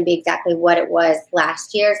necessarily going to be exactly what it was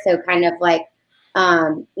last year. So kind of like,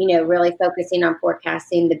 really focusing on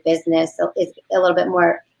forecasting the business is a little bit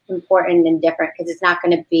more important and different because it's not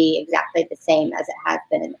going to be exactly the same as it has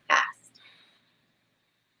been in the past.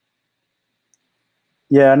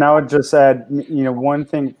 Yeah, and I would just add, one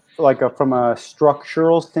thing, like from a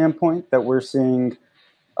structural standpoint that we're seeing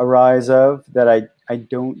a rise of that I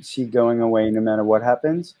don't see going away no matter what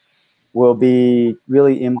happens, will be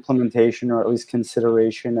really implementation or at least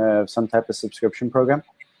consideration of some type of subscription program.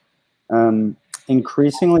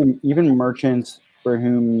 Increasingly, even merchants for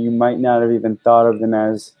whom you might not have even thought of them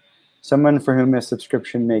as someone for whom a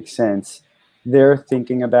subscription makes sense, they're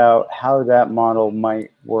thinking about how that model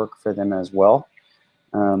might work for them as well.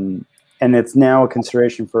 And it's now a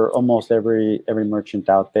consideration for almost every merchant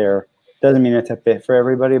out there. Doesn't mean it's a fit for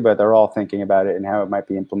everybody, but they're all thinking about it and how it might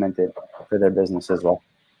be implemented for their business as well.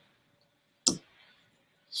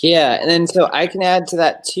 Yeah, and then so I can add to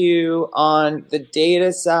that too on the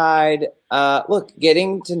data side. Look,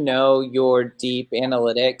 getting to know your deep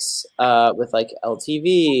analytics with like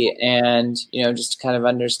LTV and just kind of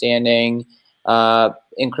understanding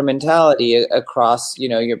incrementality across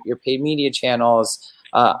your paid media channels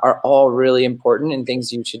are all really important and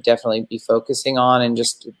things you should definitely be focusing on, and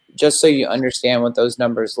just so you understand what those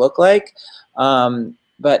numbers look like.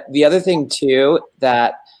 But the other thing too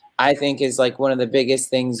that I think is like one of the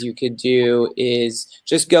biggest things you could do is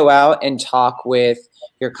just go out and talk with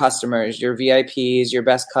your customers, your VIPs, your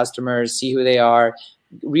best customers, see who they are,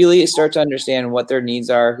 really start to understand what their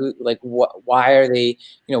needs are, why are they,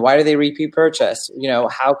 why do they repeat purchase?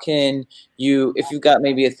 How can you, if you've got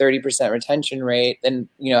maybe a 30% retention rate, then,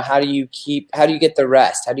 how do you get the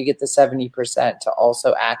rest? How do you get the 70% to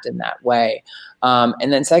also act in that way?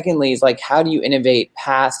 And then secondly is like, how do you innovate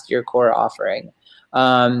past your core offering?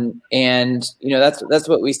 And that's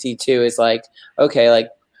what we see too, is like, okay, like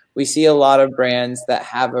we see a lot of brands that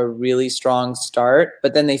have a really strong start,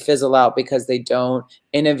 but then they fizzle out because they don't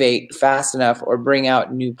innovate fast enough or bring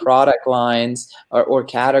out new product lines or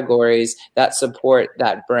categories that support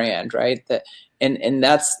that brand, right? And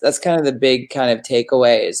that's kind of the big kind of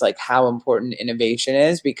takeaway, is like how important innovation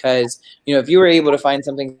is, because if you were able to find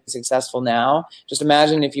something successful now, just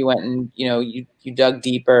imagine if you went and you dug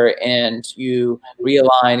deeper and you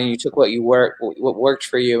realigned and you took what worked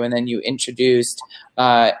for you, and then you introduced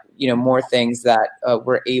more things that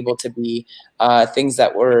were able to be things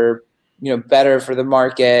that were better for the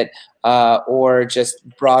market or just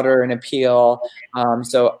broader in appeal.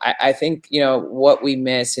 So I think what we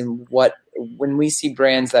miss and when we see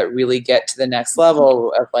brands that really get to the next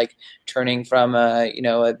level of like turning from a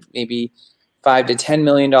maybe $5 to $10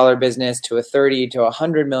 million business to a $30 to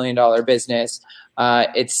 $100 million business,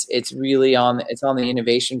 it's really on the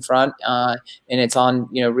innovation front, and it's on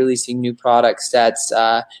really seeing new product sets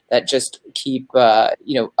that just keep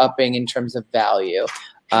upping in terms of value.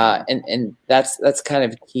 And that's kind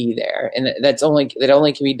of key there, and that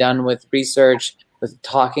only can be done with research, with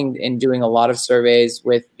talking and doing a lot of surveys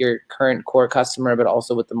with your current core customer, but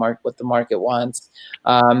also with what the market wants,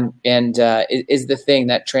 and is the thing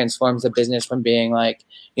that transforms a business from being like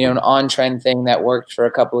an on-trend thing that worked for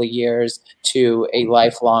a couple of years to a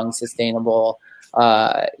lifelong sustainable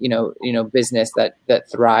business that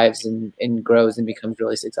thrives and grows and becomes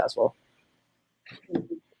really successful.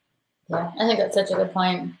 Yeah, I think that's such a good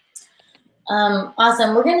point.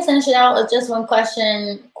 Awesome. We're going to finish it out with just one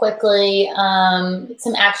question quickly,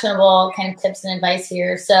 some actionable kind of tips and advice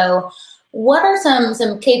here. So what are some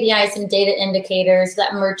KPIs, some data indicators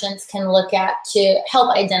that merchants can look at to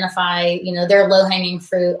help identify, their low-hanging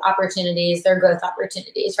fruit opportunities, their growth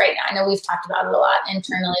opportunities right now? I know we've talked about it a lot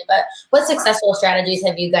internally, but what successful strategies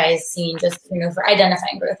have you guys seen just, for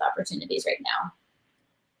identifying growth opportunities right now?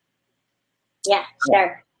 Yeah,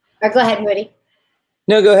 sure. Or go ahead, Moody.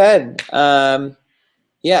 No, go ahead.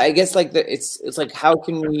 Yeah, I guess like it's like how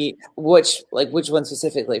can we which one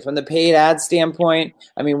specifically from the paid ad standpoint?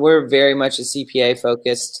 I mean, we're very much a CPA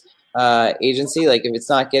focused agency. Like if it's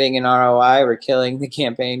not getting an ROI, we're killing the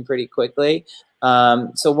campaign pretty quickly.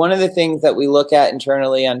 So one of the things that we look at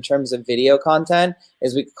internally in terms of video content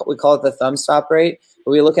is we call it the thumb stop rate.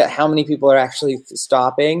 We look at how many people are actually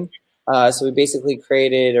stopping. So we basically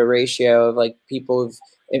created a ratio of like people's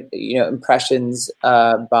impressions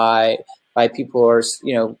by people who are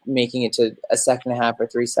making it to a second and a half or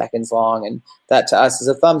 3 seconds long, and that to us is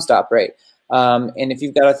a thumb stop rate. And if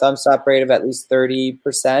you've got a thumb stop rate of at least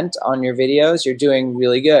 30% on your videos, you're doing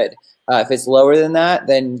really good. If it's lower than that,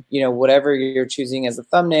 then whatever you're choosing as a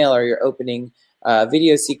thumbnail or your opening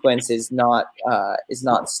video sequence is not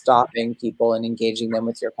stopping people and engaging them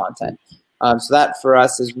with your content. So that for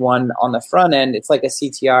us is one on the front end. It's like a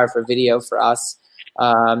CTR for video for us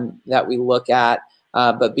that we look at.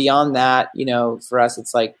 But beyond that, for us,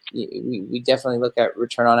 it's like we definitely look at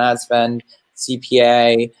return on ad spend,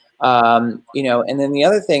 CPA, and then the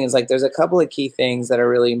other thing is like there's a couple of key things that are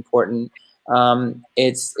really important.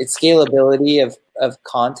 It's scalability of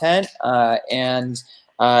content, and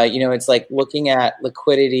it's like looking at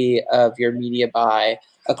liquidity of your media buy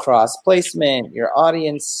across placement, your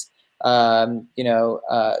audience, what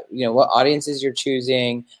audiences you're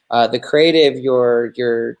choosing, the creative you're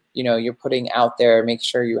putting out there. Make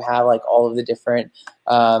sure you have like all of the different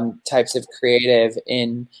types of creative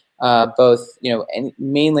in both, and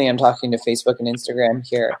mainly I'm talking to Facebook and Instagram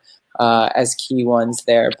here as key ones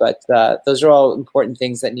there. But those are all important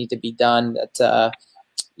things that need to be done that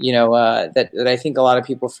that I think a lot of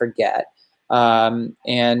people forget.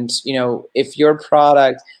 And if your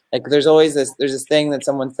product, like there's this thing that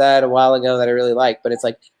someone said a while ago that I really like, but it's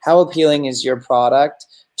like, how appealing is your product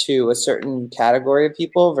to a certain category of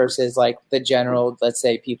people versus like the general, let's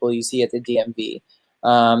say, people you see at the DMV.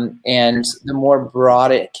 And the more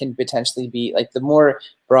broad it can potentially be, like the more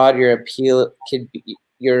broad your appeal could be,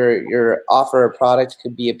 your offer or product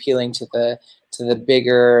could be appealing to the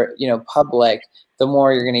bigger, public, the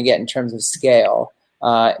more you're going to get in terms of scale.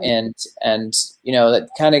 And that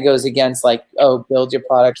kind of goes against like, build your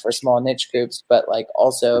product for small niche groups, but like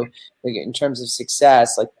also like, in terms of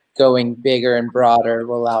success, like going bigger and broader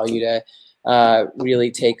will allow you to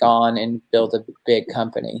really take on and build a big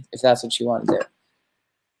company if that's what you want to do.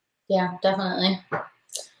 Yeah, definitely.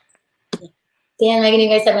 Dan, Megan, you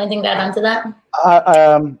guys have anything to add on to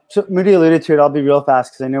that? So Moody alluded to it. I'll be real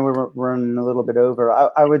fast because I know we're running a little bit over.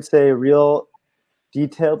 I would say a real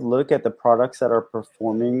detailed look at the products that are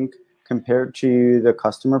performing compared to the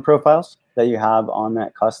customer profiles that you have on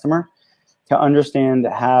that customer to understand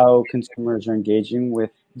how consumers are engaging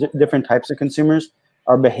with different types of consumers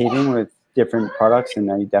are behaving with different products. And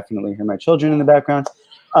now you definitely hear my children in the background.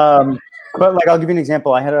 But like, I'll give you an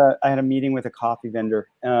example. I had a meeting with a coffee vendor,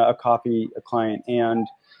 a client, and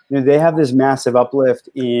they have this massive uplift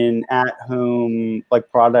in at-home like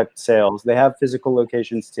product sales. They have physical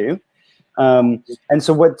locations too. And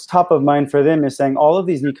so what's top of mind for them is saying all of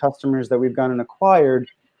these new customers that we've gone and acquired,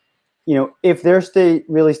 if their state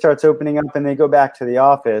really starts opening up and they go back to the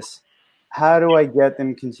office, how do I get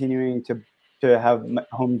them continuing to have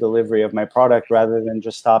home delivery of my product rather than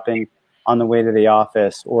just stopping on the way to the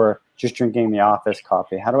office or just drinking the office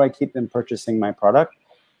coffee? How do I keep them purchasing my product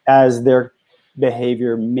as their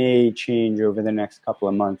behavior may change over the next couple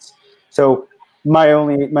of months? So my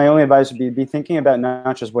only advice would be thinking about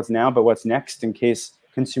not just what's now, but what's next in case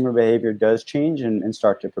consumer behavior does change and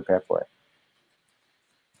start to prepare for it.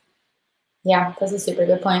 Yeah, that's a super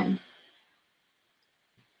good point.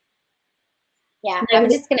 Yeah, I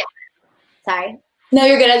was just going to, sorry. No,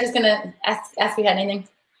 you're good. I was just going to ask if you had anything.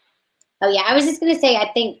 Oh, yeah. I was just going to say,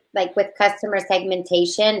 I think like with customer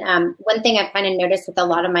segmentation, one thing I've kind of noticed with a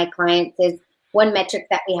lot of my clients is one metric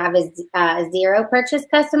that we have is zero purchase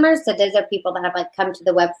customers. So those are people that have like come to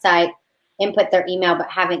the website, input their email, but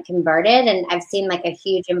haven't converted. And I've seen like a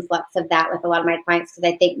huge influx of that with a lot of my clients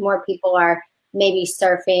because I think more people are maybe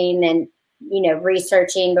surfing and,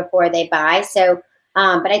 researching before they buy. So,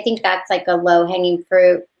 but I think that's like a low hanging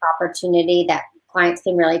fruit opportunity that clients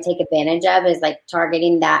can really take advantage of is like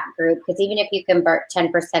targeting that group. Because even if you convert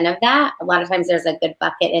 10% of that, a lot of times there's a good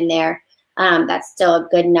bucket in there. That's still a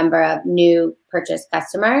good number of new purchase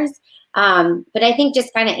customers. But I think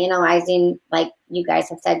just kind of analyzing, like you guys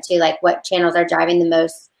have said too, like what channels are driving the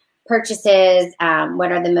most purchases,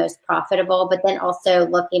 what are the most profitable, but then also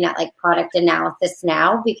looking at like product analysis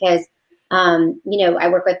now because, I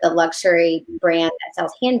work with the luxury brand that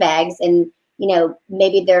sells handbags and,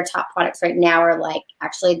 maybe their top products right now are like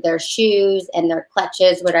actually their shoes and their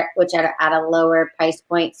clutches, which are at a lower price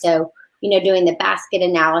point. So, doing the basket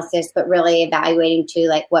analysis, but really evaluating too,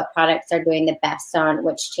 like what products are doing the best on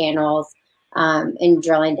which channels and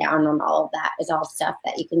drilling down on all of that is all stuff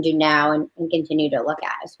that you can do now and continue to look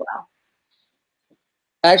at as well.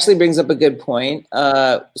 Actually brings up a good point.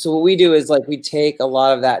 So what we do is like we take a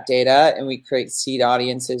lot of that data and we create seed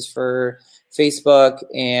audiences for Facebook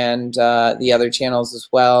and the other channels as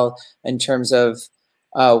well in terms of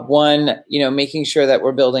one, making sure that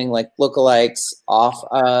we're building like lookalikes off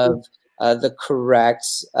of the correct,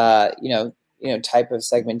 type of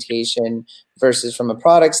segmentation versus from a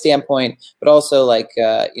product standpoint, but also like,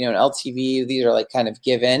 an LTV, these are like kind of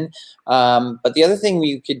given. But the other thing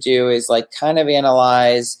we could do is like kind of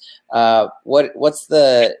analyze what's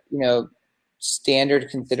the, standard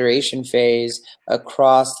consideration phase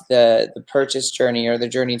across the purchase journey or the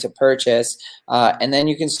journey to purchase. And then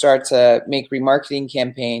you can start to make remarketing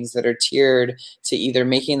campaigns that are tiered to either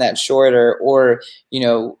making that shorter or,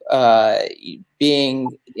 being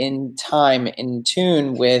in time in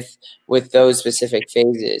tune with those specific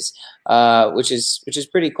phases, which is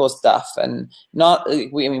pretty cool stuff. And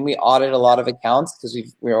we audit a lot of accounts because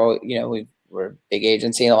we're a big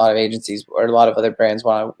agency, and a lot of agencies or a lot of other brands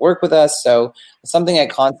want to work with us. So something I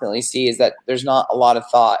constantly see is that there's not a lot of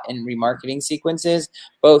thought in remarketing sequences,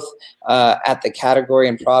 both at the category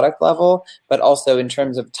and product level, but also in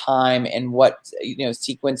terms of time and what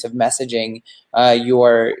sequence of messaging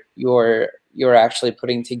you're actually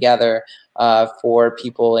putting together for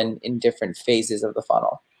people in different phases of the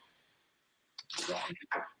funnel.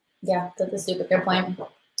 Yeah, that's a super good point.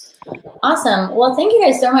 Awesome. Well, thank you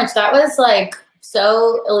guys so much. That was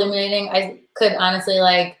so illuminating. I could honestly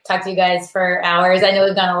talk to you guys for hours. I know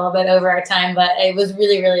we've gone a little bit over our time, but it was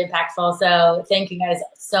really, really impactful. So thank you guys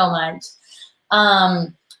so much.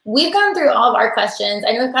 We've gone through all of our questions.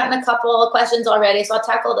 I know we've gotten a couple of questions already, so I'll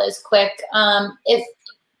tackle those quick. If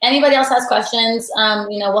anybody else has questions,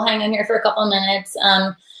 we'll hang in here for a couple of minutes.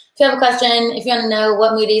 If you have a question, if you want to know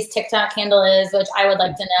what Moody's TikTok handle is, which I would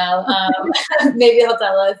like to know, maybe he'll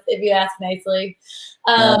tell us if you ask nicely.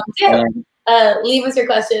 Leave us your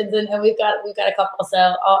questions, and we've got a couple, so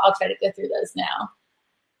I'll try to go through those now.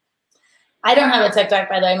 I don't have a TikTok,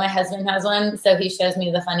 by the way. My husband has one, so he shows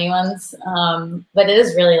me the funny ones, but it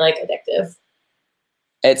is really addictive.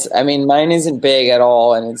 Mine isn't big at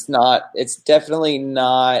all, and it's definitely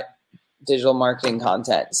not digital marketing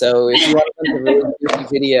content. So if you want to really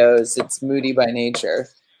goofy videos, it's Moody by nature.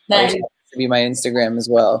 Nice. To be my Instagram as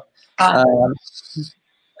well. Awesome.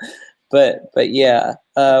 But yeah,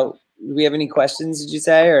 do we have any questions? Did you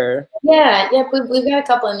say or? Yeah, we've got a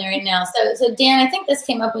couple in there right now. So Dan, I think this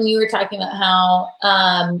came up when you were talking about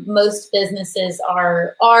how most businesses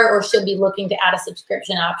are or should be looking to add a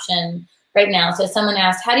subscription option right now. So someone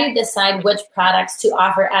asked, how do you decide which products to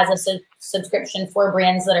offer as a subscription for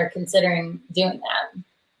brands that are considering doing that?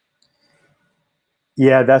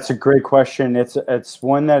 Yeah, that's a great question. It's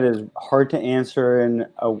one that is hard to answer in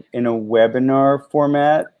a webinar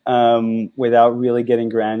format without really getting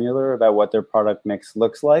granular about what their product mix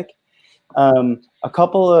looks like. A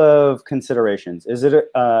couple of considerations. Is it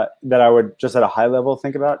that I would just at a high level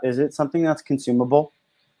think about? Is it something that's consumable?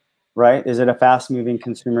 Right? Is it a fast-moving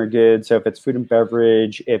consumer good? So if it's food and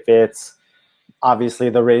beverage, if it's obviously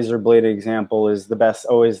the razor blade example is the best,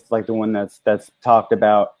 always the one that's talked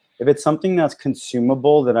about. If it's something that's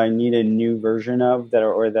consumable that I need a new version of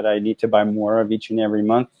or that I need to buy more of each and every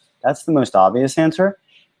month, that's the most obvious answer.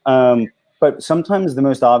 But sometimes the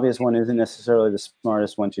most obvious one isn't necessarily the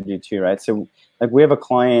smartest one to do too, right? So we have a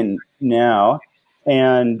client now,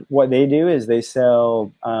 and what they do is they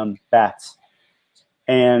sell bats.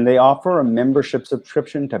 And they offer a membership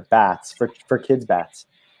subscription to bats for kids' bats.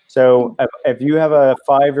 So if you have a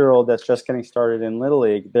 5-year-old that's just getting started in Little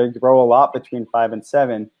League, they grow a lot between 5 and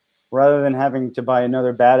 7. Rather than having to buy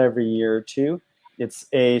another bat every year or two, it's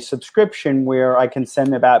a subscription where I can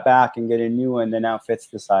send the bat back and get a new one that now fits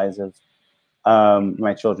the size of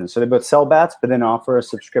my children. So they both sell bats, but then offer a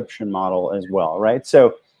subscription model as well, right?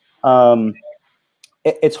 So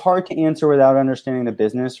it's hard to answer without understanding the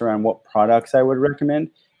business around what products I would recommend.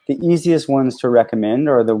 The easiest ones to recommend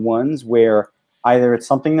are the ones where either it's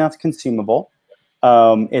something that's consumable,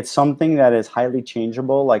 it's something that is highly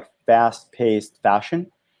changeable, like fast-paced fashion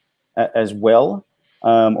as well,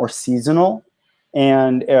 or seasonal.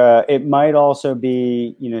 And it might also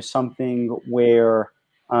be, something where,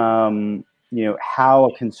 how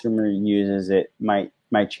a consumer uses it might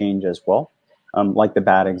change as well, like the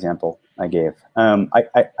bat example I gave.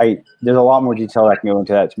 There's a lot more detail I can go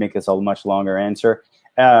into that to make this a much longer answer.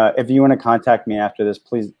 If you want to contact me after this,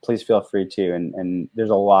 please feel free to. And there's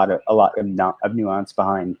a lot of nuance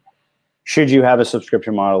behind. Should you have a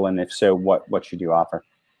subscription model, and if so, what should you offer?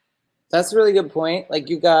 That's a really good point.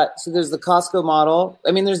 So there's the Costco model.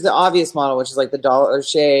 There's the obvious model, which is the Dollar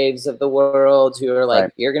Shaves of the world, who are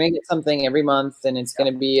right. You're going to get something every month, and it's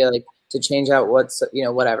going to be to change out what's,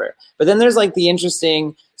 whatever. But then there's the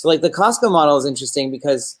interesting, so the Costco model is interesting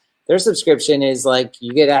because their subscription is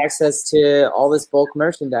you get access to all this bulk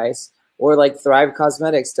merchandise, or Thrive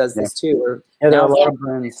Cosmetics does this too. Or there are a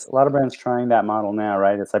lot of brands trying that model now,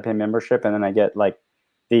 right? It's I pay membership and then I get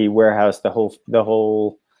the warehouse, the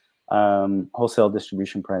whole wholesale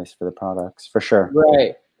distribution price for the products, for sure.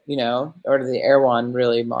 Right. Or the Erewhon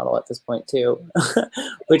really model at this point too,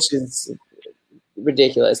 which is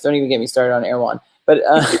ridiculous. Don't even get me started on Erewhon. But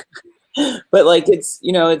But like it's,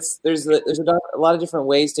 you know, there's a lot of different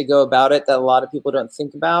ways to go about it that a lot of people don't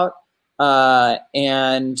think about.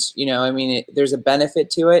 And you know, I mean, there's a benefit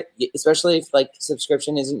to it, especially if like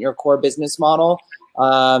subscription isn't your core business model.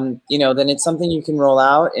 You know, then it's something you can roll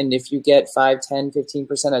out. And if you get 5, 10,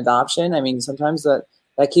 15% adoption, I mean, sometimes that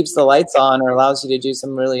keeps the lights on or allows you to do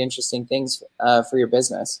some really interesting things for your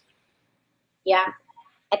business. Yeah,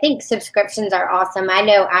 I think subscriptions are awesome. I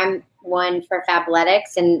know I'm one for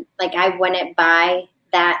Fabletics, and like I wouldn't buy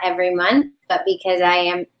that every month, but because I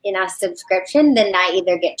am in a subscription, then I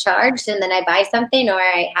either get charged and then I buy something, or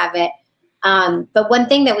I have it. But one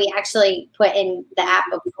thing that we actually put in the app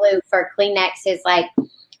of Glew for Kleenex is like,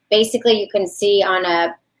 basically you can see on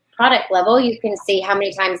a product level, you can see how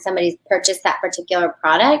many times somebody's purchased that particular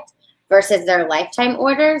product versus their lifetime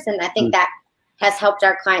orders. And I think that has helped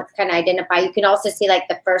our clients kind of identify. You can also see like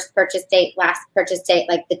the first purchase date, last purchase date,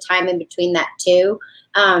 like the time in between that too.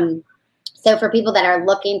 So for people that are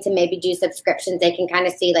looking to maybe do subscriptions, they can kind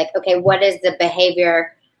of see like, okay, what is the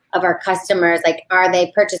behavior of our customers? Like, are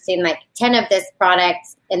they purchasing like 10 of this product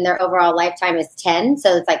and their overall lifetime is 10?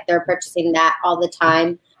 So it's like they're purchasing that all the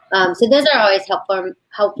time. So those are always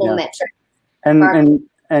helpful metrics.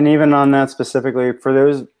 And even on that specifically, for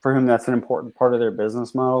those for whom that's an important part of their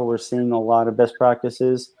business model, we're seeing a lot of best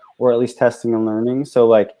practices, or at least testing and learning. So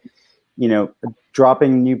like, you know,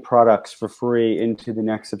 dropping new products for free into the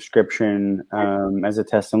next subscription as a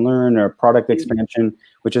test and learn, or product expansion,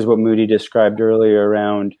 which is what Moody described earlier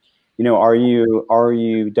around, you know, are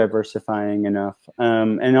you diversifying enough?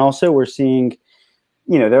 And also we're seeing,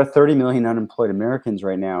 you know, there are 30 million unemployed Americans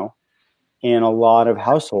right now, and a lot of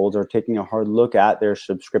households are taking a hard look at their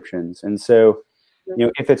subscriptions. And so, you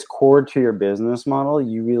know, if it's core to your business model,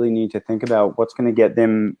 you really need to think about what's going to get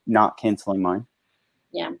them not canceling mine.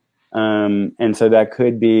 Yeah. And so that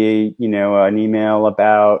could be, you know, an email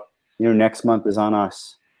about, you know, next month is on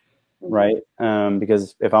us, right?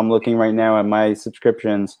 Because if I'm looking right now at my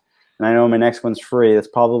subscriptions and I know my next one's free, that's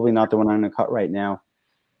probably not the one I'm going to cut right now.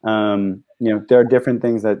 You know, there are different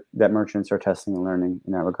things that merchants are testing and learning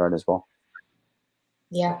in that regard as well.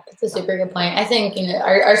 Yeah, that's a super good point. I think, you know,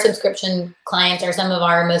 our subscription clients are some of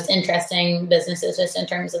our most interesting businesses, just in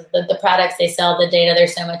terms of the products they sell, the data.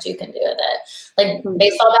 There's so much you can do with it. Like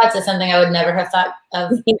baseball bats is something I would never have thought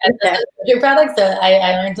of as a product. So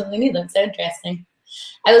I learned something new. That's so interesting.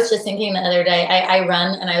 I was just thinking the other day, I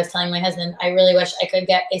run, and I was telling my husband, I really wish I could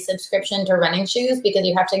get a subscription to running shoes, because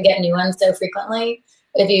you have to get new ones so frequently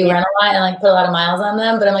if you run a lot and like put a lot of miles on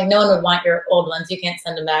them. But I'm like, no one would want your old ones. You can't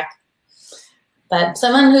send them back. But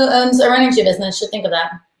someone who owns a running shoe business should think of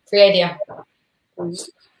that. Free idea.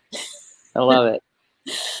 I love it.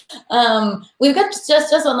 We've got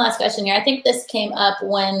just one last question here. I think this came up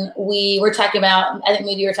when we were talking about, I think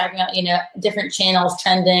maybe you were talking about, you know, different channels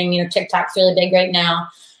trending. You know, TikTok's really big right now.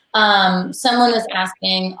 Someone was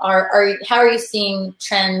asking, how are you seeing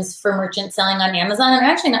trends for merchants selling on Amazon? I'm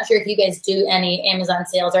actually not sure if you guys do any Amazon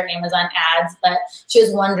sales or Amazon ads, but she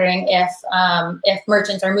was wondering if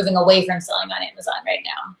merchants are moving away from selling on Amazon right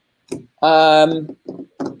now.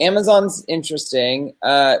 Amazon's interesting.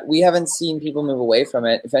 We haven't seen people move away from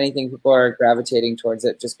it. If anything, people are gravitating towards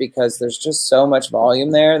it just because there's just so much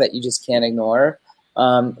volume there that you just can't ignore.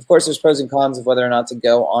 Of course, there's pros and cons of whether or not to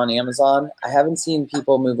go on Amazon. I haven't seen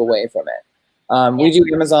people move away from it. We do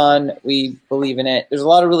Amazon. We believe in it. There's a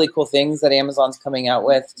lot of really cool things that Amazon's coming out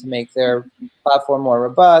with to make their platform more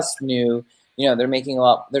robust, new. You know,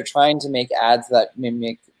 they're trying to make ads that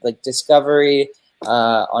mimic like discovery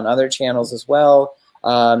on other channels as well.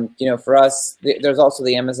 You know, for us, there's also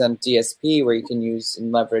the Amazon DSP, where you can use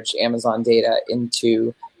and leverage Amazon data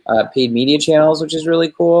into paid media channels, which is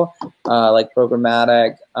really cool, like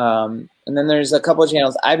programmatic. And then there's a couple of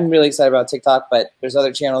channels. I'm really excited about TikTok, but there's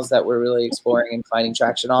other channels that we're really exploring and finding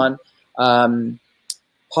traction on.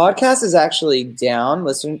 Podcast is actually down,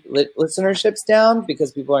 listenership's down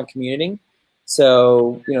because people aren't commuting.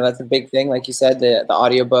 So, you know, that's a big thing. Like you said, the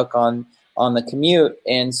audiobook on the commute,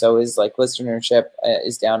 and so is like listenership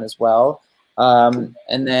is down as well. And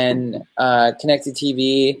then connected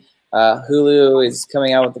TV. Hulu is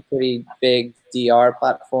coming out with a pretty big DR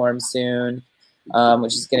platform soon,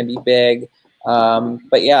 which is going to be big.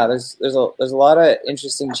 But yeah, there's a lot of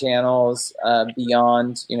interesting channels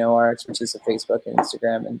beyond, you know, our expertise of Facebook and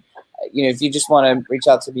Instagram. And you know, if you just want to reach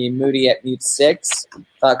out to me, Moody at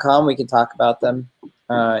MuteSix.com, we can talk about them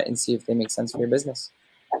and see if they make sense for your business.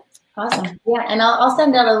 Awesome. Yeah, and I'll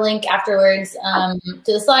send out a link afterwards to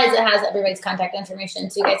the slides that has everybody's contact information,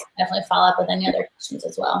 so you guys can definitely follow up with any other questions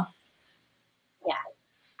as well. Yeah,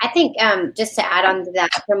 I think just to add on to that,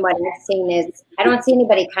 from what I've seen is I don't see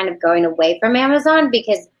anybody kind of going away from Amazon,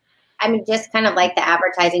 because I mean, just kind of like the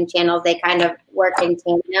advertising channels, they kind of work in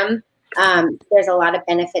tandem. There's a lot of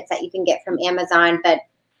benefits that you can get from Amazon, but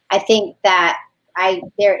I think that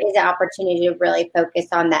there is an opportunity to really focus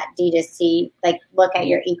on that D2C, like look at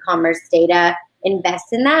your e-commerce data,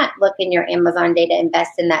 invest in that, look in your Amazon data,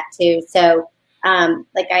 invest in that too. So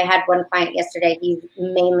like I had one client yesterday, he's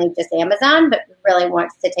mainly just Amazon, but really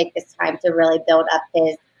wants to take this time to really build up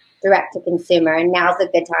his direct to consumer. And now's a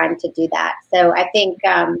good time to do that. So I think,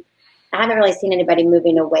 I haven't really seen anybody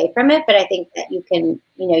moving away from it, but I think that you can,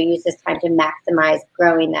 use this time to maximize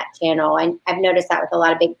growing that channel. And I've noticed that with a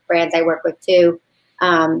lot of big brands I work with too,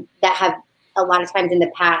 that have a lot of times in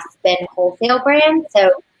the past been wholesale brands.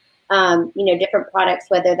 So, different products,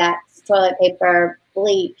 whether that's toilet paper,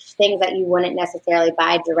 bleach, things that you wouldn't necessarily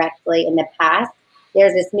buy directly in the past,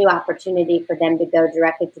 there's this new opportunity for them to go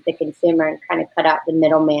directly to the consumer and kind of cut out the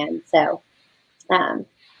middleman. So,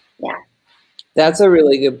 yeah. That's a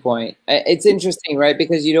really good point. It's interesting, right?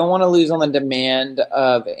 Because you don't want to lose on the demand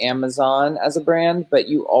of Amazon as a brand, but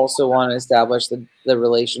you also want to establish the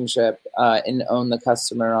relationship and own the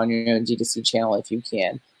customer on your own D2C channel if you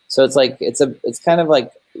can. So it's like it's kind of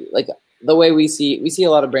like the way we see a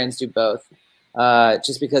lot of brands do both,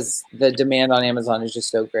 just because the demand on Amazon is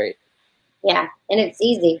just so great. Yeah, and it's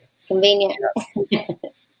easy, convenient. Yeah.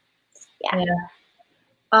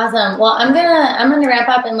 Awesome. Well, I'm gonna wrap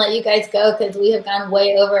up and let you guys go because we have gone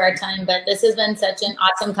way over our time. But this has been such an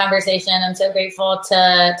awesome conversation. I'm so grateful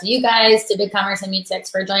to you guys, to BigCommerce and MuteSix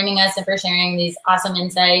for joining us and for sharing these awesome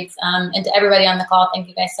insights. And to everybody on the call, thank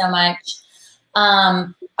you guys so much.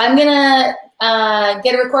 I'm gonna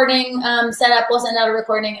get a recording set up. We'll send out a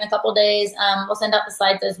recording in a couple days. We'll send out the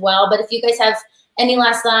slides as well. But if you guys have any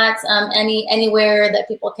last thoughts, anywhere that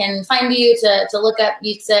people can find you to look up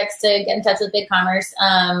MuteSix, to get in touch with BigCommerce,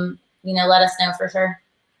 let us know for sure.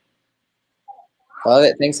 Love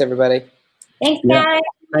it. Thanks, everybody. Thanks, guys.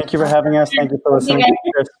 Thank you for having us. Thank you for listening. Thank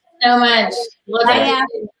you guys so much.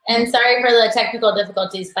 And sorry for the technical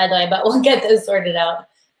difficulties, by the way, but we'll get those sorted out.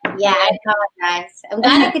 Yeah, I apologize. I'm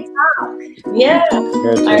glad I could talk. Yeah.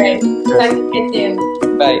 All right. Talk to you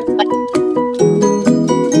soon. Bye.